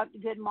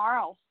corrupt good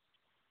morals,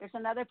 There's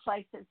another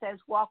place that says,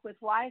 walk with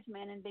wise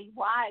men and be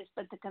wise,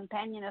 but the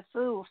companion of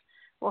fools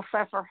will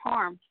suffer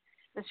harm.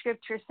 The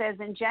scripture says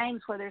in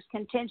James, where there's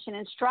contention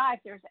and strife,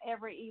 there's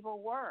every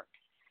evil work.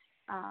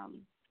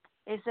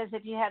 It says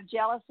if you have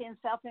jealousy and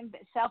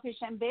selfish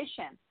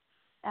ambition,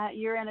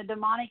 you're in a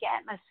demonic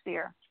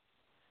atmosphere.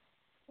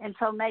 And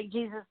so make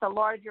Jesus the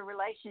Lord of your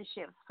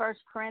relationships. 1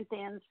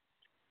 Corinthians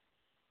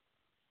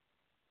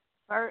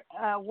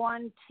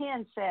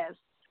 1:10 says,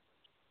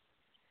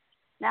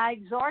 now I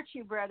exhort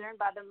you, brethren,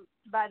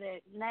 by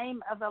the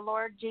name of the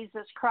Lord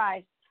Jesus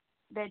Christ,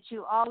 that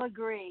you all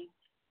agree,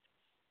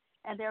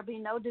 and there be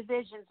no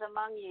divisions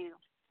among you,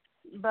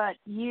 but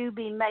you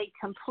be made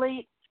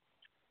complete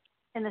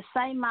in the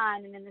same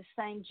mind and in the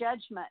same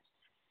judgment.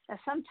 Now,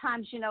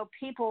 sometimes,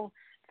 people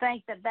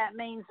think that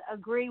means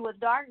agree with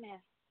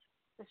darkness.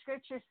 The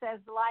scripture says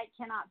the light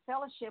cannot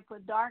fellowship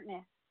with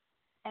darkness.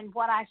 And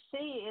what I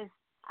see is,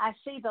 I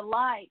see the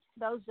light,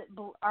 those that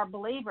are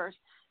believers,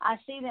 I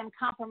see them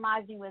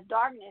compromising with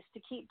darkness to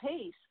keep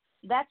peace.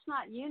 That's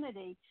not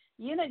unity.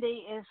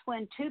 Unity is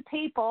when two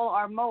people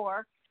or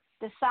more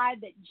decide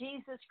that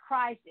Jesus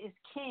Christ is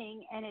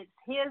king and it's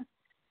his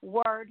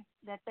word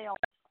that they'll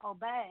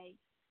obey.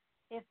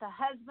 If the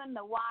husband,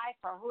 the wife,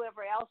 or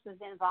whoever else is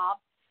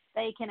involved,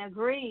 they can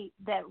agree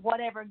that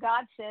whatever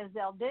God says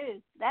they'll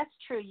do. That's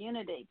true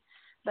unity.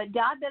 But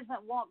God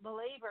doesn't want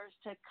believers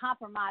to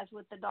compromise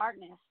with the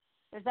darkness.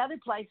 There's other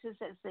places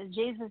that says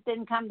Jesus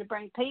didn't come to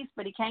bring peace,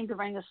 but he came to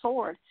bring a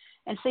sword.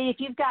 And see, if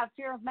you've got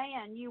fear of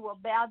man, you will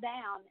bow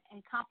down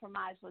and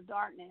compromise with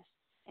darkness,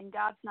 and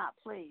God's not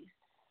pleased.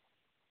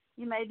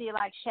 You may be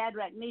like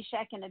Shadrach,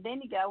 Meshach, and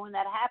Abednego. When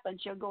that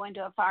happens, you'll go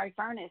into a fiery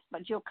furnace,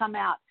 but you'll come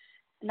out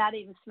not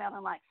even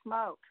smelling like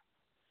smoke.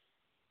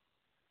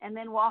 And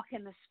then walk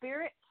in the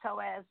Spirit so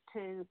as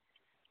to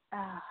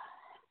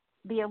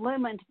be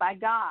illumined by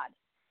God.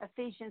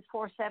 Ephesians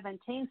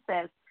 4:17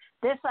 says,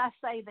 this I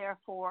say,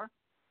 therefore,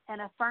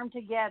 and affirm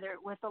together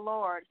with the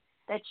Lord,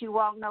 that you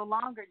walk no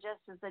longer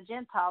just as the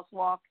Gentiles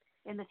walk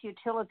in the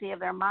futility of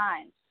their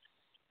minds,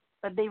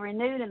 but be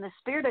renewed in the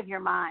spirit of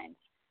your mind.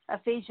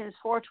 Ephesians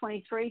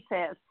 4:23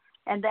 says,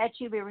 and that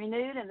you be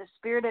renewed in the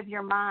spirit of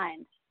your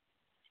mind.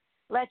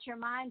 Let your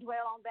mind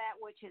dwell on that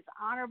which is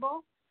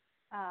honorable,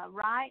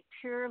 right,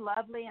 pure,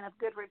 lovely, and of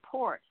good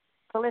report.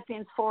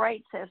 Philippians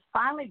 4:8 says,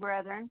 finally,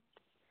 brethren,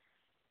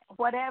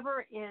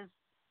 whatever is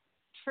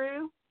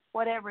true,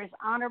 whatever is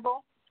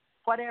honorable,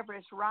 whatever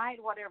is right,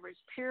 whatever is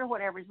pure,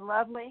 whatever is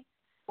lovely,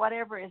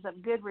 whatever is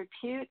of good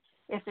repute,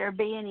 if there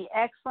be any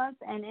excellence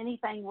and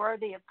anything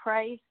worthy of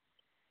praise,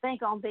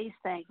 think on these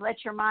things.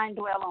 Let your mind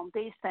dwell on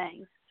these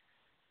things.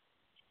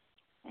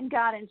 And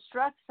God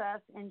instructs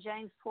us in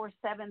James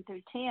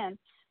 4:7-10,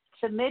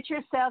 submit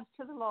yourselves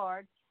to the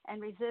Lord and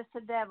resist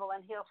the devil,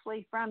 and he'll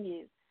flee from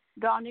you.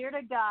 Draw near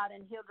to God,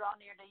 and he'll draw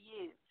near to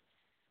you.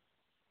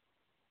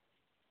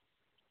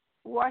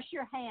 Wash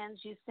your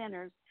hands, you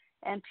sinners,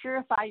 and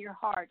purify your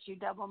hearts, you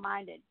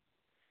double-minded.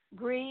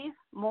 Grieve,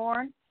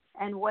 mourn,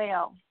 and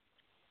wail.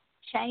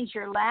 Change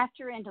your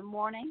laughter into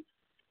mourning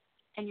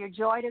and your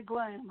joy to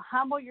gloom.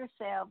 Humble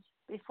yourselves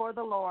before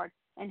the Lord,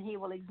 and he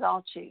will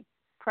exalt you.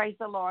 Praise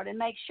the Lord. And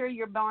make sure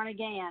you're born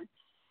again.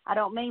 I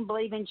don't mean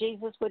believe in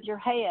Jesus with your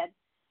head,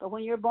 but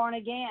when you're born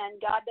again,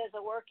 God does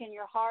a work in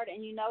your heart,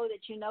 and you know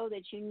that you know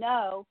that you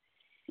know.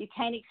 You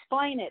can't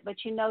explain it,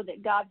 but you know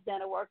that God's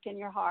done a work in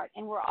your heart,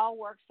 and we're all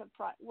work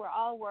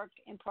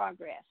in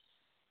progress.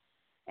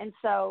 And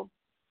so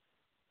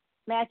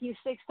Matthew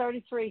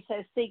 6:33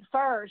 says, seek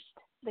first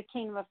the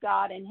kingdom of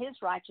God and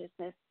his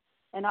righteousness,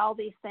 and all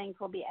these things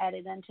will be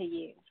added unto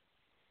you.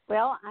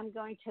 Well, I'm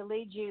going to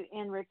lead you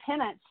in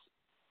repentance,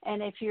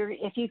 and if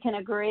you can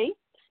agree,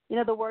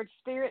 the word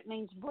spirit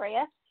means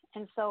breath,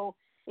 and so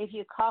if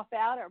you cough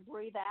out or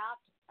breathe out,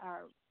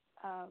 or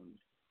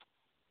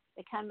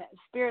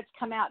spirits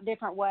come out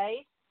different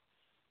ways,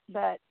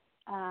 but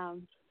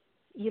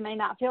you may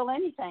not feel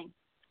anything.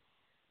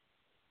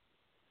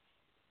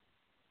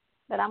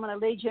 But I'm going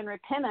to lead you in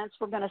repentance.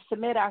 We're going to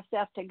submit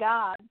ourselves to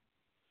God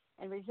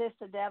and resist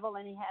the devil,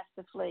 and he has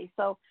to flee.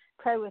 So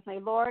pray with me.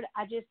 Lord,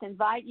 I just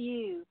invite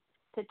you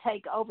to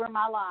take over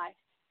my life.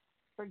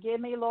 Forgive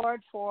me,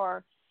 Lord,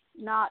 for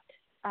not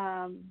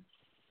loving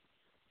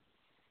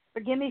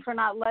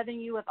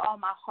you with all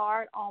my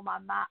heart, all my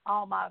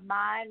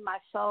mind, my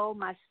soul,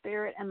 my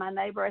spirit, and my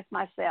neighbor as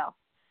myself.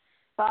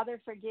 Father,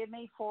 forgive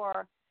me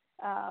for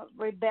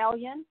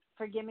rebellion.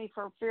 Forgive me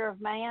for fear of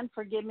man.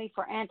 Forgive me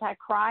for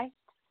Antichrist.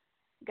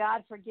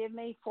 God, forgive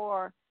me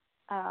for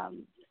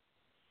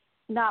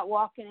not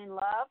walking in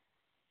love.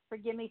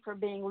 Forgive me for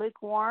being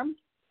lukewarm.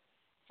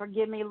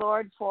 Forgive me,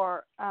 Lord,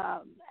 for I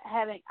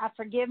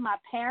forgive my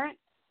parents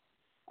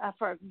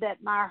for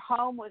that my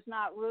home was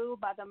not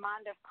ruled by the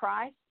mind of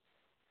Christ.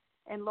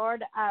 And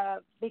Lord,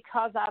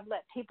 because I've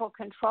let people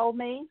control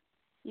me,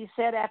 you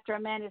said after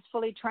a man is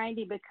fully trained,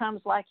 he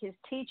becomes like his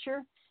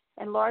teacher.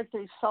 And Lord,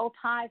 through soul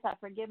ties, I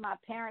forgive my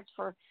parents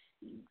for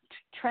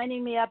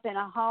training me up in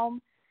a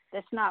home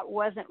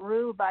wasn't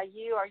ruled by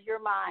you or your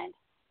mind.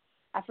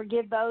 I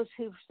forgive those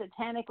who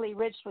satanically,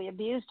 richly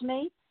abused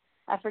me.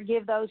 I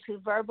forgive those who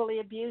verbally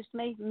abused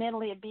me,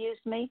 mentally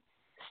abused me,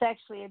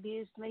 sexually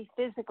abused me,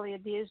 physically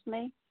abused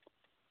me.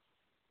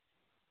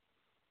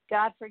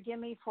 God, forgive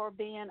me for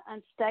being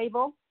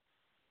unstable.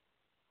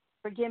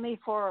 Forgive me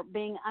for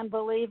being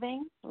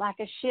unbelieving, like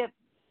a ship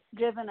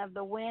driven of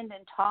the wind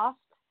and tossed.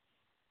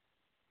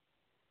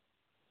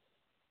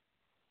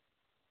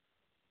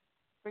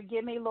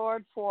 Forgive me,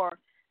 Lord, for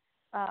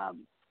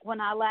when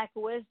I lack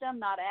wisdom,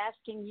 not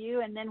asking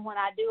you, and then when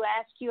I do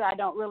ask you, I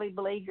don't really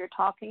believe you're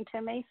talking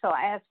to me, so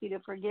I ask you to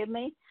forgive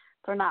me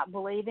for not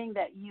believing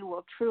that you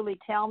will truly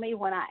tell me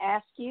when I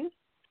ask you.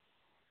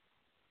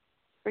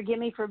 Forgive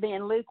me for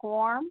being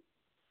lukewarm.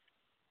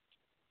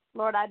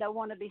 Lord, I don't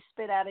want to be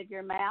spit out of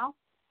your mouth.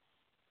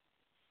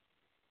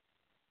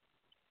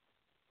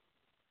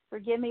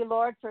 Forgive me,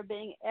 Lord, for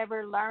being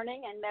ever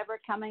learning and never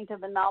coming to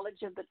the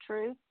knowledge of the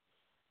truth.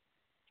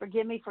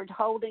 Forgive me for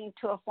holding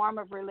to a form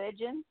of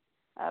religion,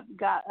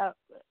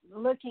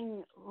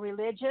 looking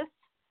religious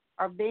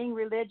or being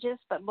religious,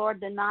 but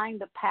Lord, denying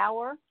the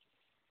power.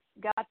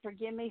 God,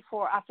 forgive me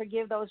I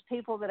forgive those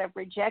people that have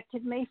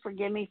rejected me.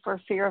 Forgive me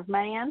for fear of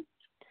man.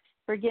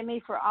 Forgive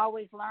me for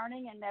always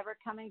learning and never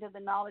coming to the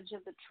knowledge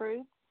of the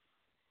truth.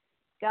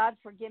 God,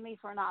 forgive me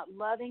for not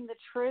loving the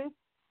truth,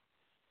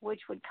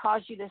 which would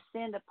cause you to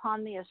send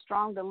upon me a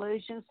strong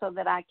delusion so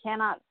that I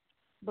cannot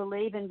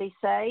believe and be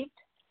saved.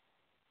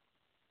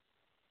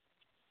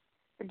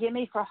 Forgive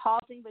me for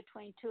halting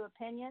between two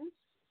opinions.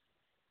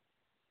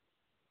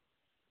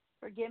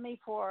 Forgive me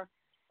for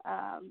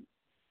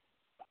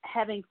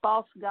having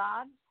false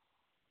gods.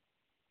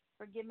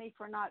 Forgive me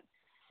for not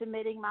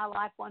submitting my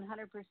life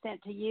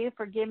 100% to you.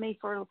 Forgive me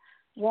for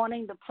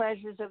wanting the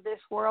pleasures of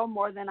this world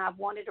more than I've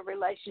wanted a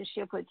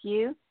relationship with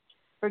you.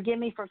 Forgive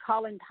me for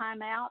calling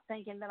time out,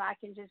 thinking that I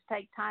can just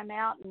take time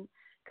out and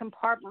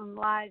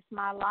compartmentalize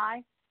my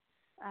life.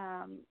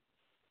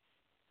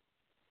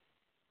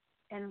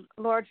 And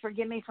Lord,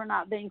 forgive me for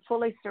not being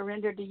fully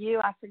surrendered to you.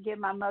 I forgive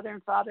my mother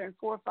and father and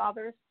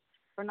forefathers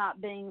for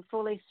not being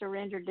fully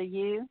surrendered to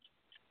you.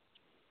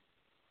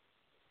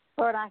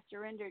 Lord, I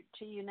surrender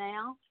to you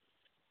now.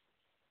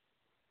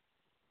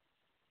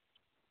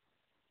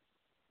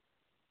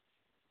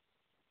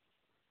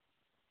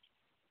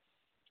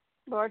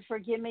 Lord,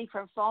 forgive me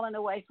for falling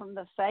away from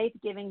the faith,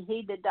 giving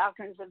heed to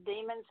doctrines of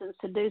demons and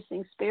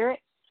seducing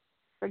spirits.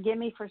 Forgive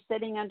me for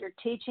sitting under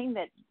teaching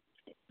that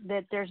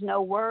there's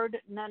no word,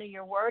 none of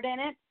your word in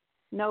it,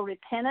 no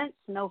repentance,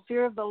 no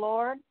fear of the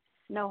Lord,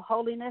 no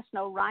holiness,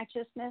 no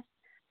righteousness.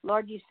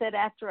 Lord, you said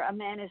after a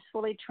man is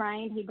fully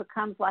trained, he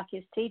becomes like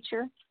his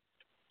teacher.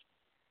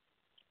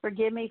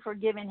 Forgive me for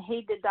giving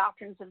heed to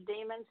doctrines of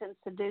demons and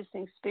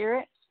seducing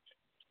spirits.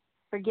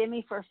 Forgive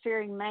me for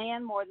fearing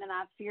man more than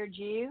I feared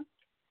you.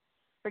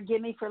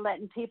 Forgive me for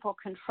letting people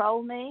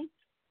control me.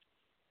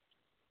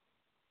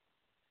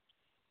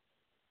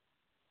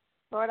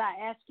 Lord,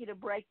 I ask you to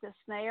break the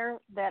snare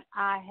that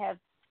I have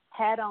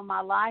had on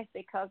my life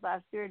because I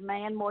feared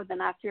man more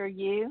than I fear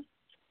you.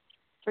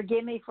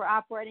 Forgive me for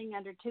operating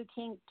under two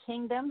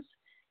kingdoms.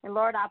 And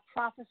Lord, I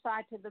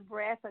prophesy to the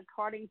breath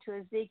according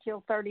to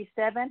Ezekiel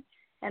 37.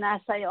 And I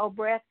say, oh,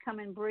 breath, come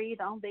and breathe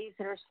on these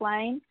that are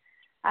slain.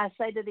 I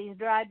say to these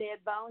dry, dead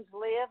bones,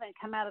 live and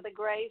come out of the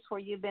graves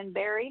where you've been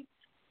buried.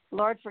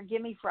 Lord,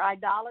 forgive me for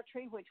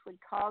idolatry, which would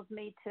cause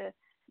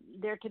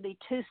there to be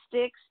two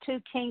sticks, two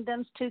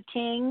kingdoms, two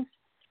kings.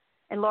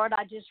 And Lord,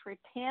 I just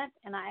repent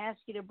and I ask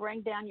you to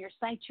bring down your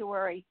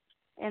sanctuary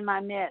in my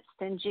midst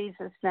in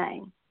Jesus'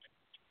 name.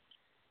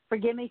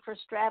 Forgive me for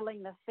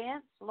straddling the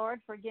fence.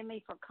 Lord, forgive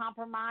me for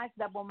compromise,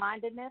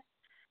 double-mindedness.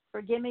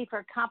 Forgive me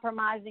for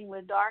compromising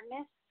with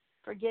darkness.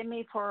 Forgive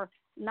me for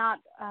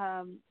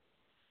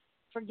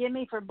forgive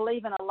me for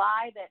believing a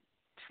lie that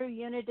true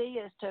unity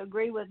is to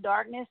agree with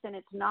darkness, and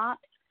it's not.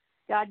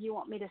 God, you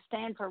want me to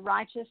stand for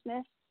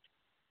righteousness.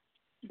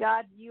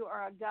 God, you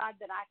are a God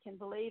that I can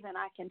believe and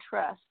I can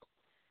trust.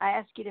 I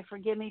ask you to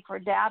forgive me for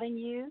doubting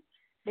you,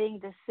 being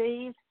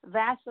deceived,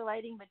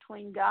 vacillating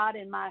between God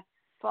and my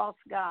false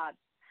gods.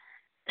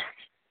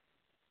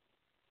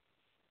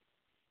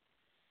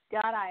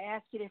 God, I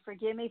ask you to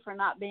forgive me for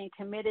not being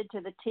committed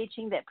to the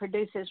teaching that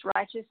produces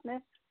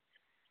righteousness.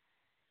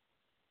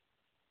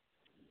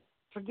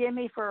 Forgive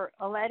me for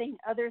letting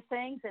other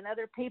things and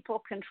other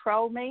people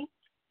control me.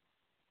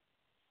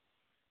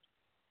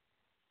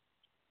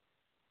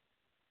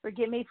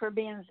 Forgive me for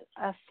being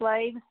a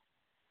slave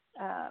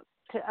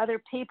to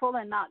other people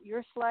and not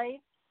your slave,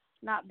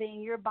 not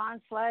being your bond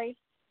slave.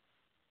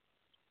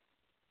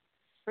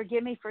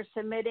 Forgive me for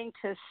submitting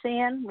to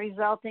sin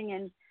resulting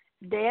in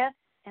death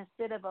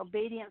instead of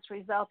obedience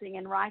resulting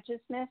in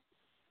righteousness.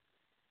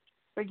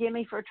 Forgive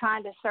me for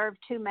trying to serve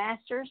two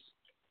masters.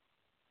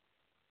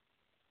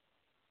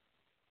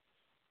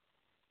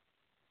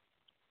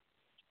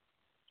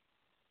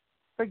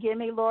 Forgive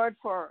me, Lord,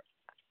 for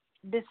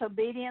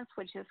disobedience,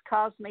 which has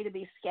caused me to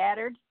be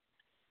scattered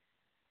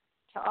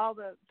to all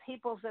the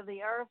peoples of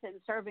the earth and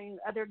serving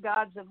other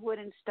gods of wood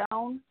and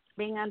stone,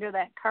 being under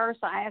that curse.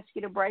 I ask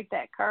you to break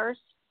that curse.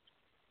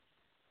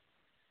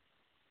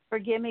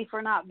 Forgive me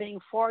for not being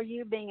for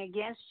you, being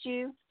against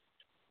you.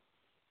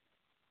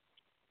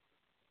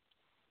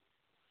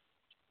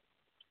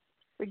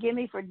 Forgive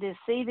me for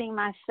deceiving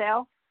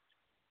myself,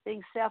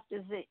 being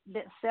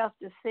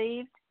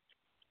self-deceived.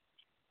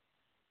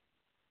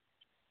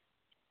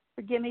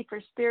 Forgive me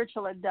for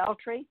spiritual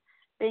adultery,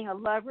 being a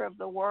lover of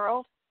the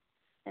world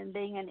and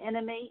being an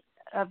enemy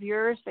of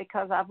yours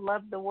because I've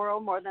loved the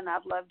world more than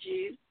I've loved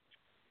you.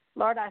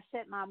 Lord, I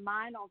set my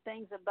mind on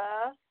things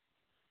above.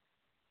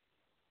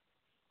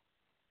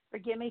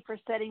 Forgive me for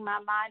setting my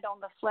mind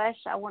on the flesh.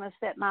 I want to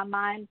set my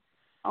mind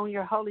on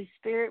your Holy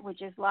Spirit,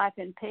 which is life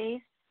and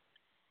peace.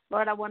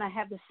 Lord, I want to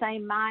have the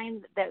same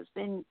mind that's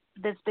been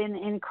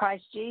in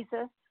Christ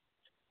Jesus.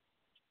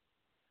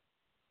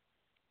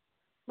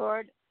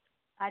 Lord,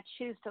 I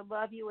choose to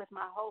love you with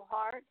my whole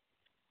heart.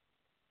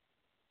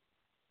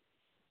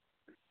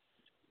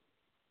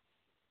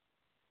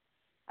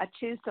 I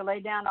choose to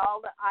lay down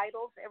all the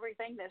idols,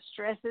 everything that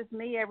stresses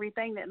me,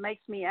 everything that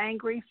makes me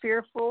angry,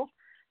 fearful,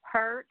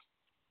 hurt,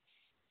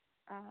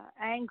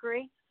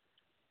 angry.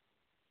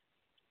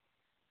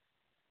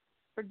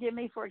 Forgive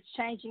me for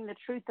exchanging the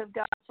truth of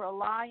God for a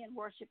lie and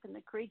worshiping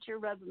the creature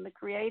rather than the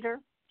Creator.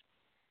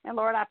 And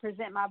Lord, I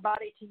present my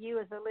body to you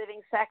as a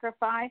living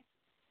sacrifice,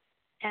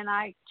 and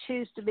I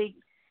choose to be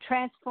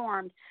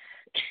transformed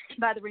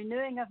by the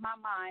renewing of my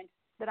mind,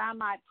 that I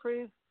might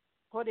prove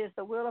what is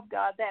the will of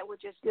God, that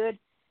which is good,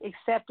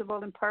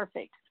 acceptable, and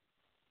perfect.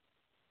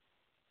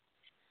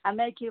 I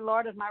make you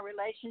Lord of my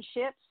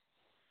relationships,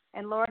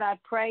 and Lord, I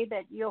pray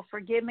that you'll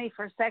forgive me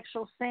for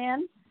sexual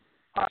sin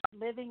or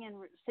living in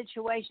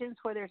situations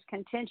where there's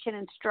contention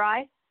and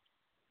strife.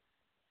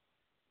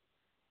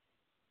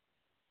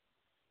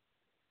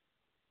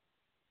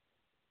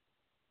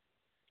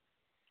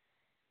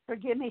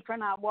 Forgive me for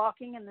not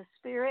walking in the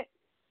Spirit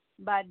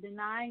by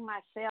denying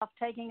myself,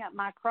 taking up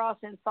my cross,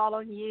 and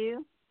following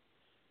you.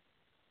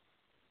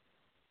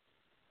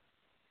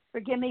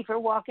 Forgive me for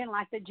walking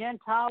like the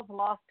Gentiles,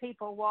 lost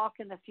people walk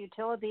in the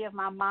futility of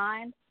my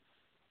mind.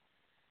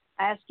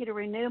 I ask you to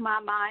renew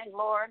my mind,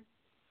 Lord.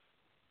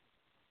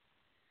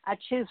 I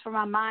choose for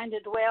my mind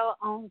to dwell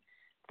on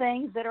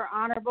things that are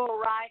honorable,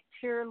 right,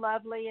 pure,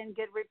 lovely, and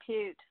good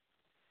repute.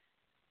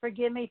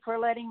 Forgive me for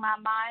letting my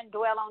mind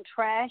dwell on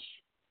trash,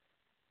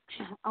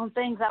 on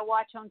things I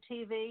watch on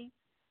TV.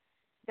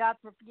 God,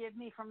 forgive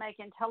me for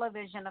making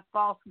television a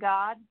false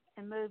god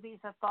and movies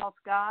a false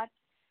god.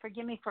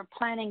 Forgive me for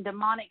planting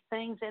demonic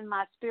things in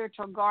my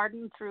spiritual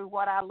garden through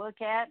what I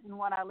look at and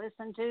what I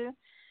listen to.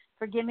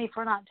 Forgive me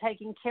for not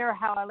taking care of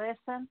how I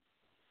listen.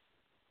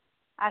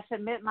 I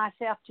submit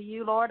myself to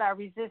you, Lord. I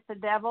resist the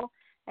devil,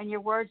 and your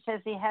word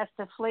says he has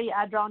to flee.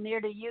 I draw near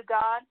to you,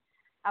 God.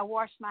 I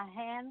wash my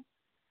hands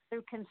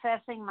through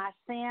confessing my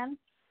sin,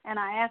 and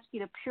I ask you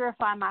to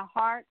purify my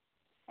heart.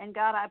 And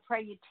God, I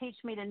pray you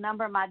teach me to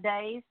number my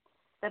days,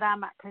 that I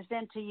might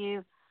present to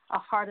you a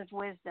heart of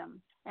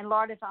wisdom. And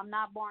Lord, if I'm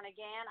not born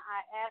again,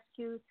 I ask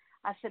you,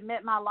 I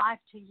submit my life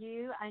to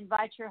you. I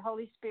invite your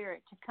Holy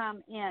Spirit to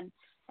come in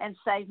and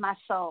save my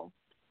soul.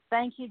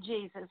 Thank you,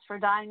 Jesus, for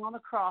dying on the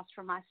cross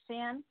for my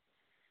sin,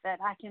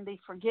 that I can be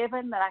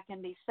forgiven, that I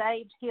can be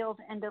saved, healed,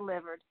 and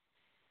delivered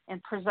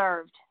and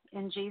preserved.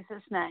 In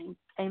Jesus' name,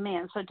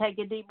 amen. So take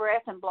a deep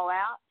breath and blow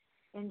out.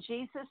 In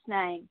Jesus'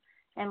 name.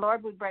 And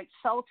Lord, we break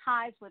soul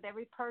ties with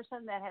every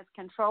person that has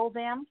controlled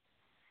them.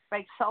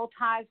 Break soul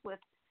ties with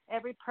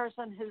every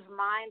person whose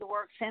mind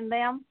works in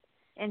them.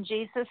 In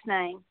Jesus'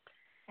 name.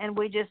 And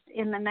we just,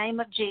 in the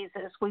name of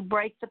Jesus, we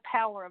break the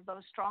power of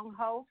those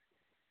strongholds.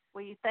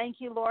 We thank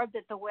you, Lord,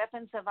 that the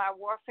weapons of our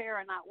warfare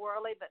are not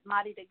worldly, but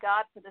mighty to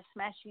God for the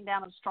smashing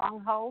down of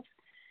strongholds.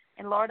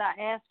 And Lord, I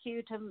ask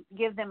you to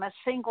give them a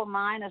single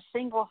mind, a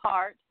single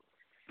heart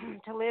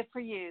to live for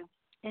you.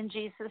 In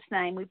Jesus'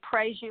 name, we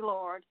praise you,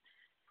 Lord.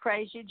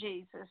 Praise you,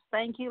 Jesus.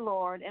 Thank you,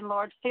 Lord. And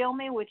Lord, fill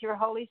me with your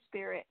Holy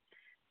Spirit.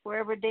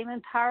 Wherever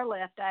demon power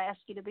left, I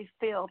ask you to be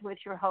filled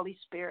with your Holy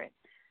Spirit.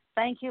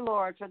 Thank you,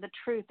 Lord, for the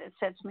truth that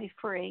sets me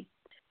free.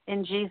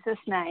 In Jesus'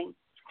 name,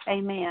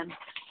 amen.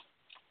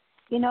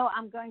 You know,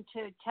 I'm going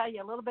to tell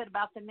you a little bit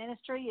about the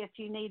ministry. If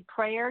you need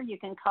prayer, you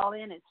can call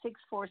in at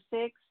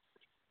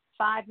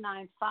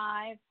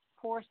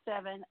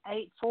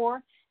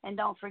 646-595-4784, and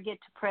don't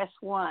forget to press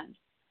 1.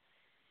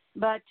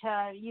 But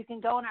you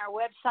can go on our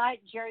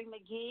website,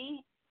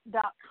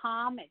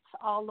 GeriMcGhee.com. It's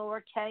all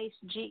lowercase,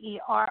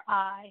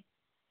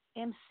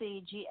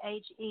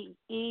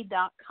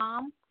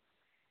 GeriMcGhee.com.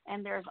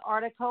 And there's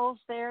articles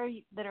there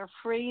that are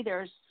free.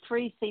 There's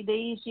free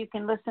CDs you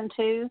can listen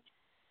to.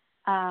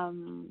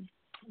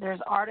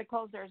 There's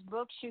articles. There's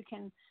books you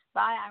can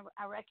buy.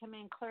 I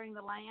recommend Clearing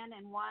the Land,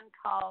 and one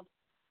called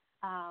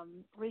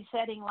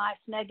Resetting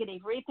Life's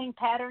Negative Reaping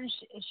Patterns.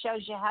 It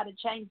shows you how to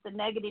change the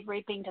negative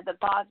reaping to the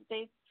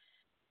positive.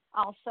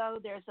 Also,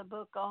 there's a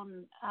book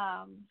on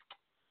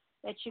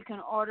that you can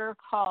order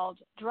called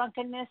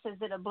Drunkenness,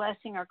 Is It a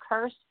Blessing or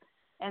Curse?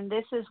 And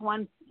this is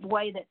one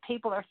way that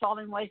people are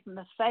falling away from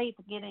the faith,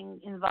 getting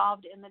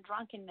involved in the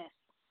drunkenness.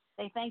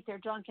 They think they're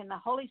drunk in the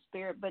Holy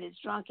Spirit, but it's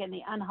drunk in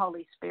the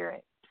unholy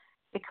spirit,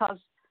 because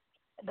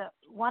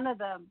one of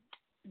the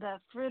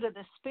fruit of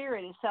the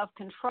Spirit is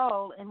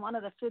self-control, and one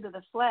of the fruit of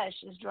the flesh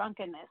is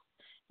drunkenness.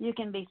 You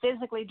can be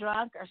physically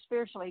drunk or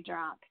spiritually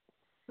drunk,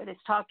 but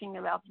it's talking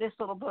about, this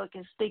little book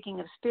is speaking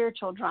of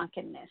spiritual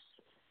drunkenness.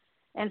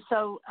 And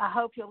so I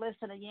hope you'll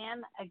listen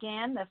again,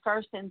 the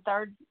first and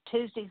third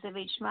Tuesdays of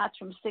each month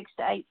from 6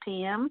 to 8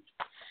 p.m.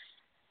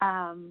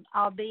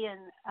 I'll be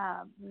in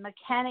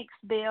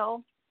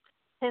Mechanicsville,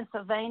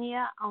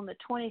 Pennsylvania on the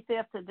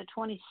 25th to the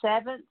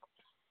 27th.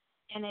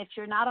 And if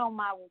you're not on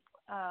my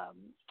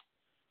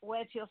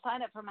if you'll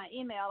sign up for my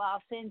email,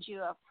 I'll send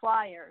you a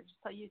flyer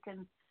so you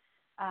can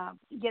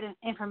get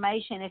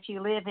information if you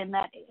live in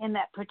that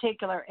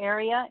particular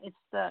area. It's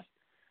the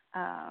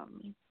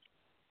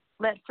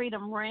Let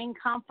Freedom Ring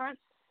Conference.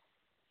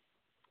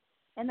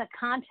 And the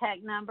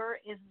contact number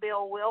is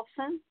Bill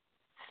Wilson,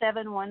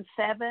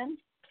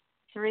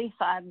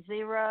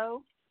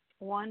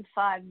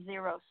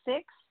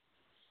 717-350-1506.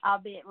 I'll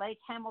be at Lake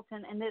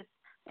Hamilton,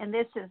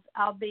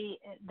 I'll be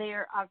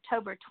there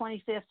October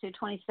 25th to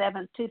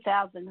 27th,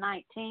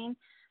 2019.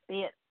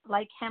 Be at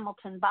Lake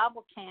Hamilton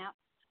Bible Camp,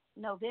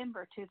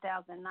 November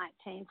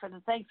 2019 for the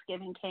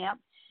Thanksgiving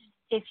camp.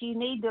 If you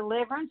need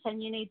deliverance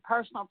and you need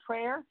personal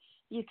prayer,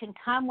 you can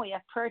come. We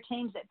have prayer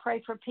teams that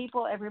pray for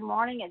people every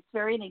morning. It's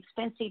very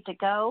inexpensive to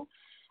go.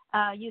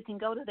 You can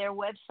go to their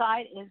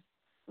website, is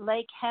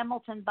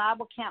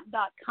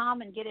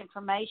lakehamiltonbiblecamp.com, and get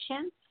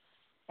information.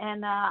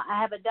 And I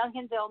have a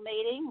Duncanville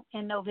meeting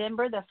in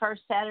November, the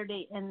first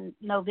Saturday in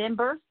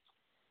November.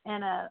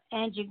 And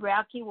Angie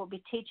Grauke will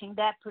be teaching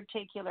that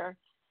particular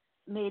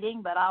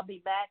meeting, but I'll be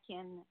back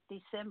in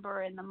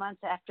December and the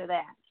months after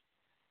that.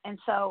 And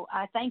so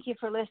I thank you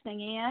for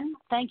listening in.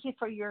 Thank you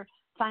for your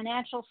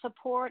financial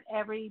support.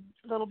 Every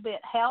little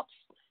bit helps,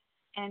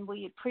 and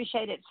we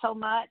appreciate it so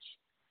much.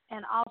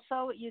 And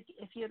also,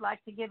 if you'd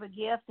like to give a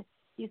gift,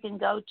 you can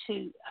go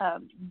to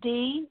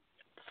D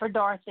for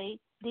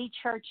Dorothy,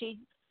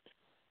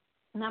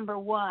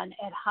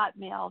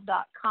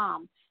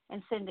 dchurchy1@hotmail.com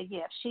and send a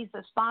gift. She's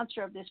the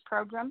sponsor of this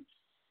program,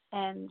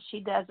 and she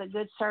does a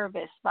good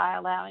service by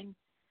allowing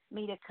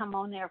me to come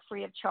on there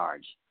free of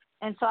charge.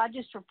 And so I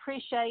just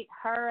appreciate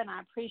her, and I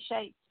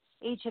appreciate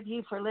each of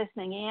you for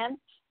listening in.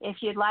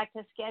 If you'd like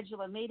to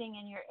schedule a meeting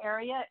in your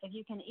area, if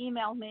you can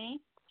email me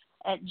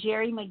at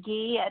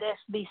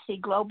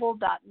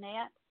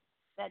jerrymcghee@sbcglobal.net.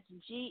 That's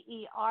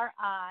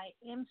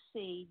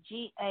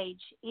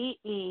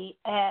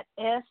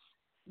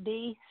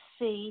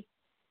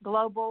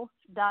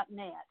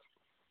GERIMCGHEE@sbcglobal.net.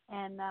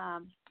 And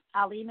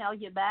I'll email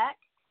you back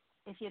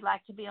if you'd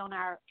like to be on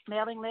our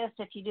mailing list.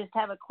 If you just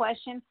have a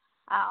question,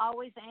 I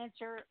always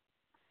answer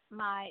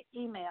my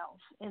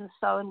emails. And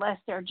so unless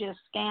they're just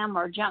scam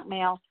or junk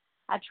mail,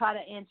 I try to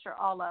answer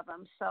all of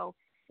them. So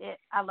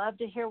I love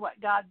to hear what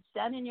God's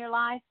done in your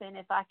life. And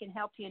if I can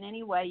help you in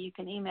any way, you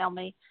can email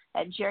me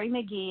at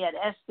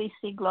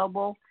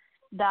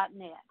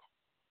jerrymcghee@sbcglobal.net.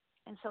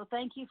 And so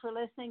thank you for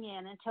listening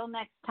in. Until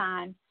next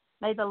time,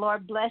 may the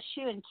Lord bless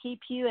you and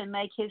keep you and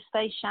make his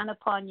face shine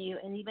upon you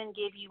and even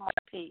give you more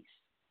peace.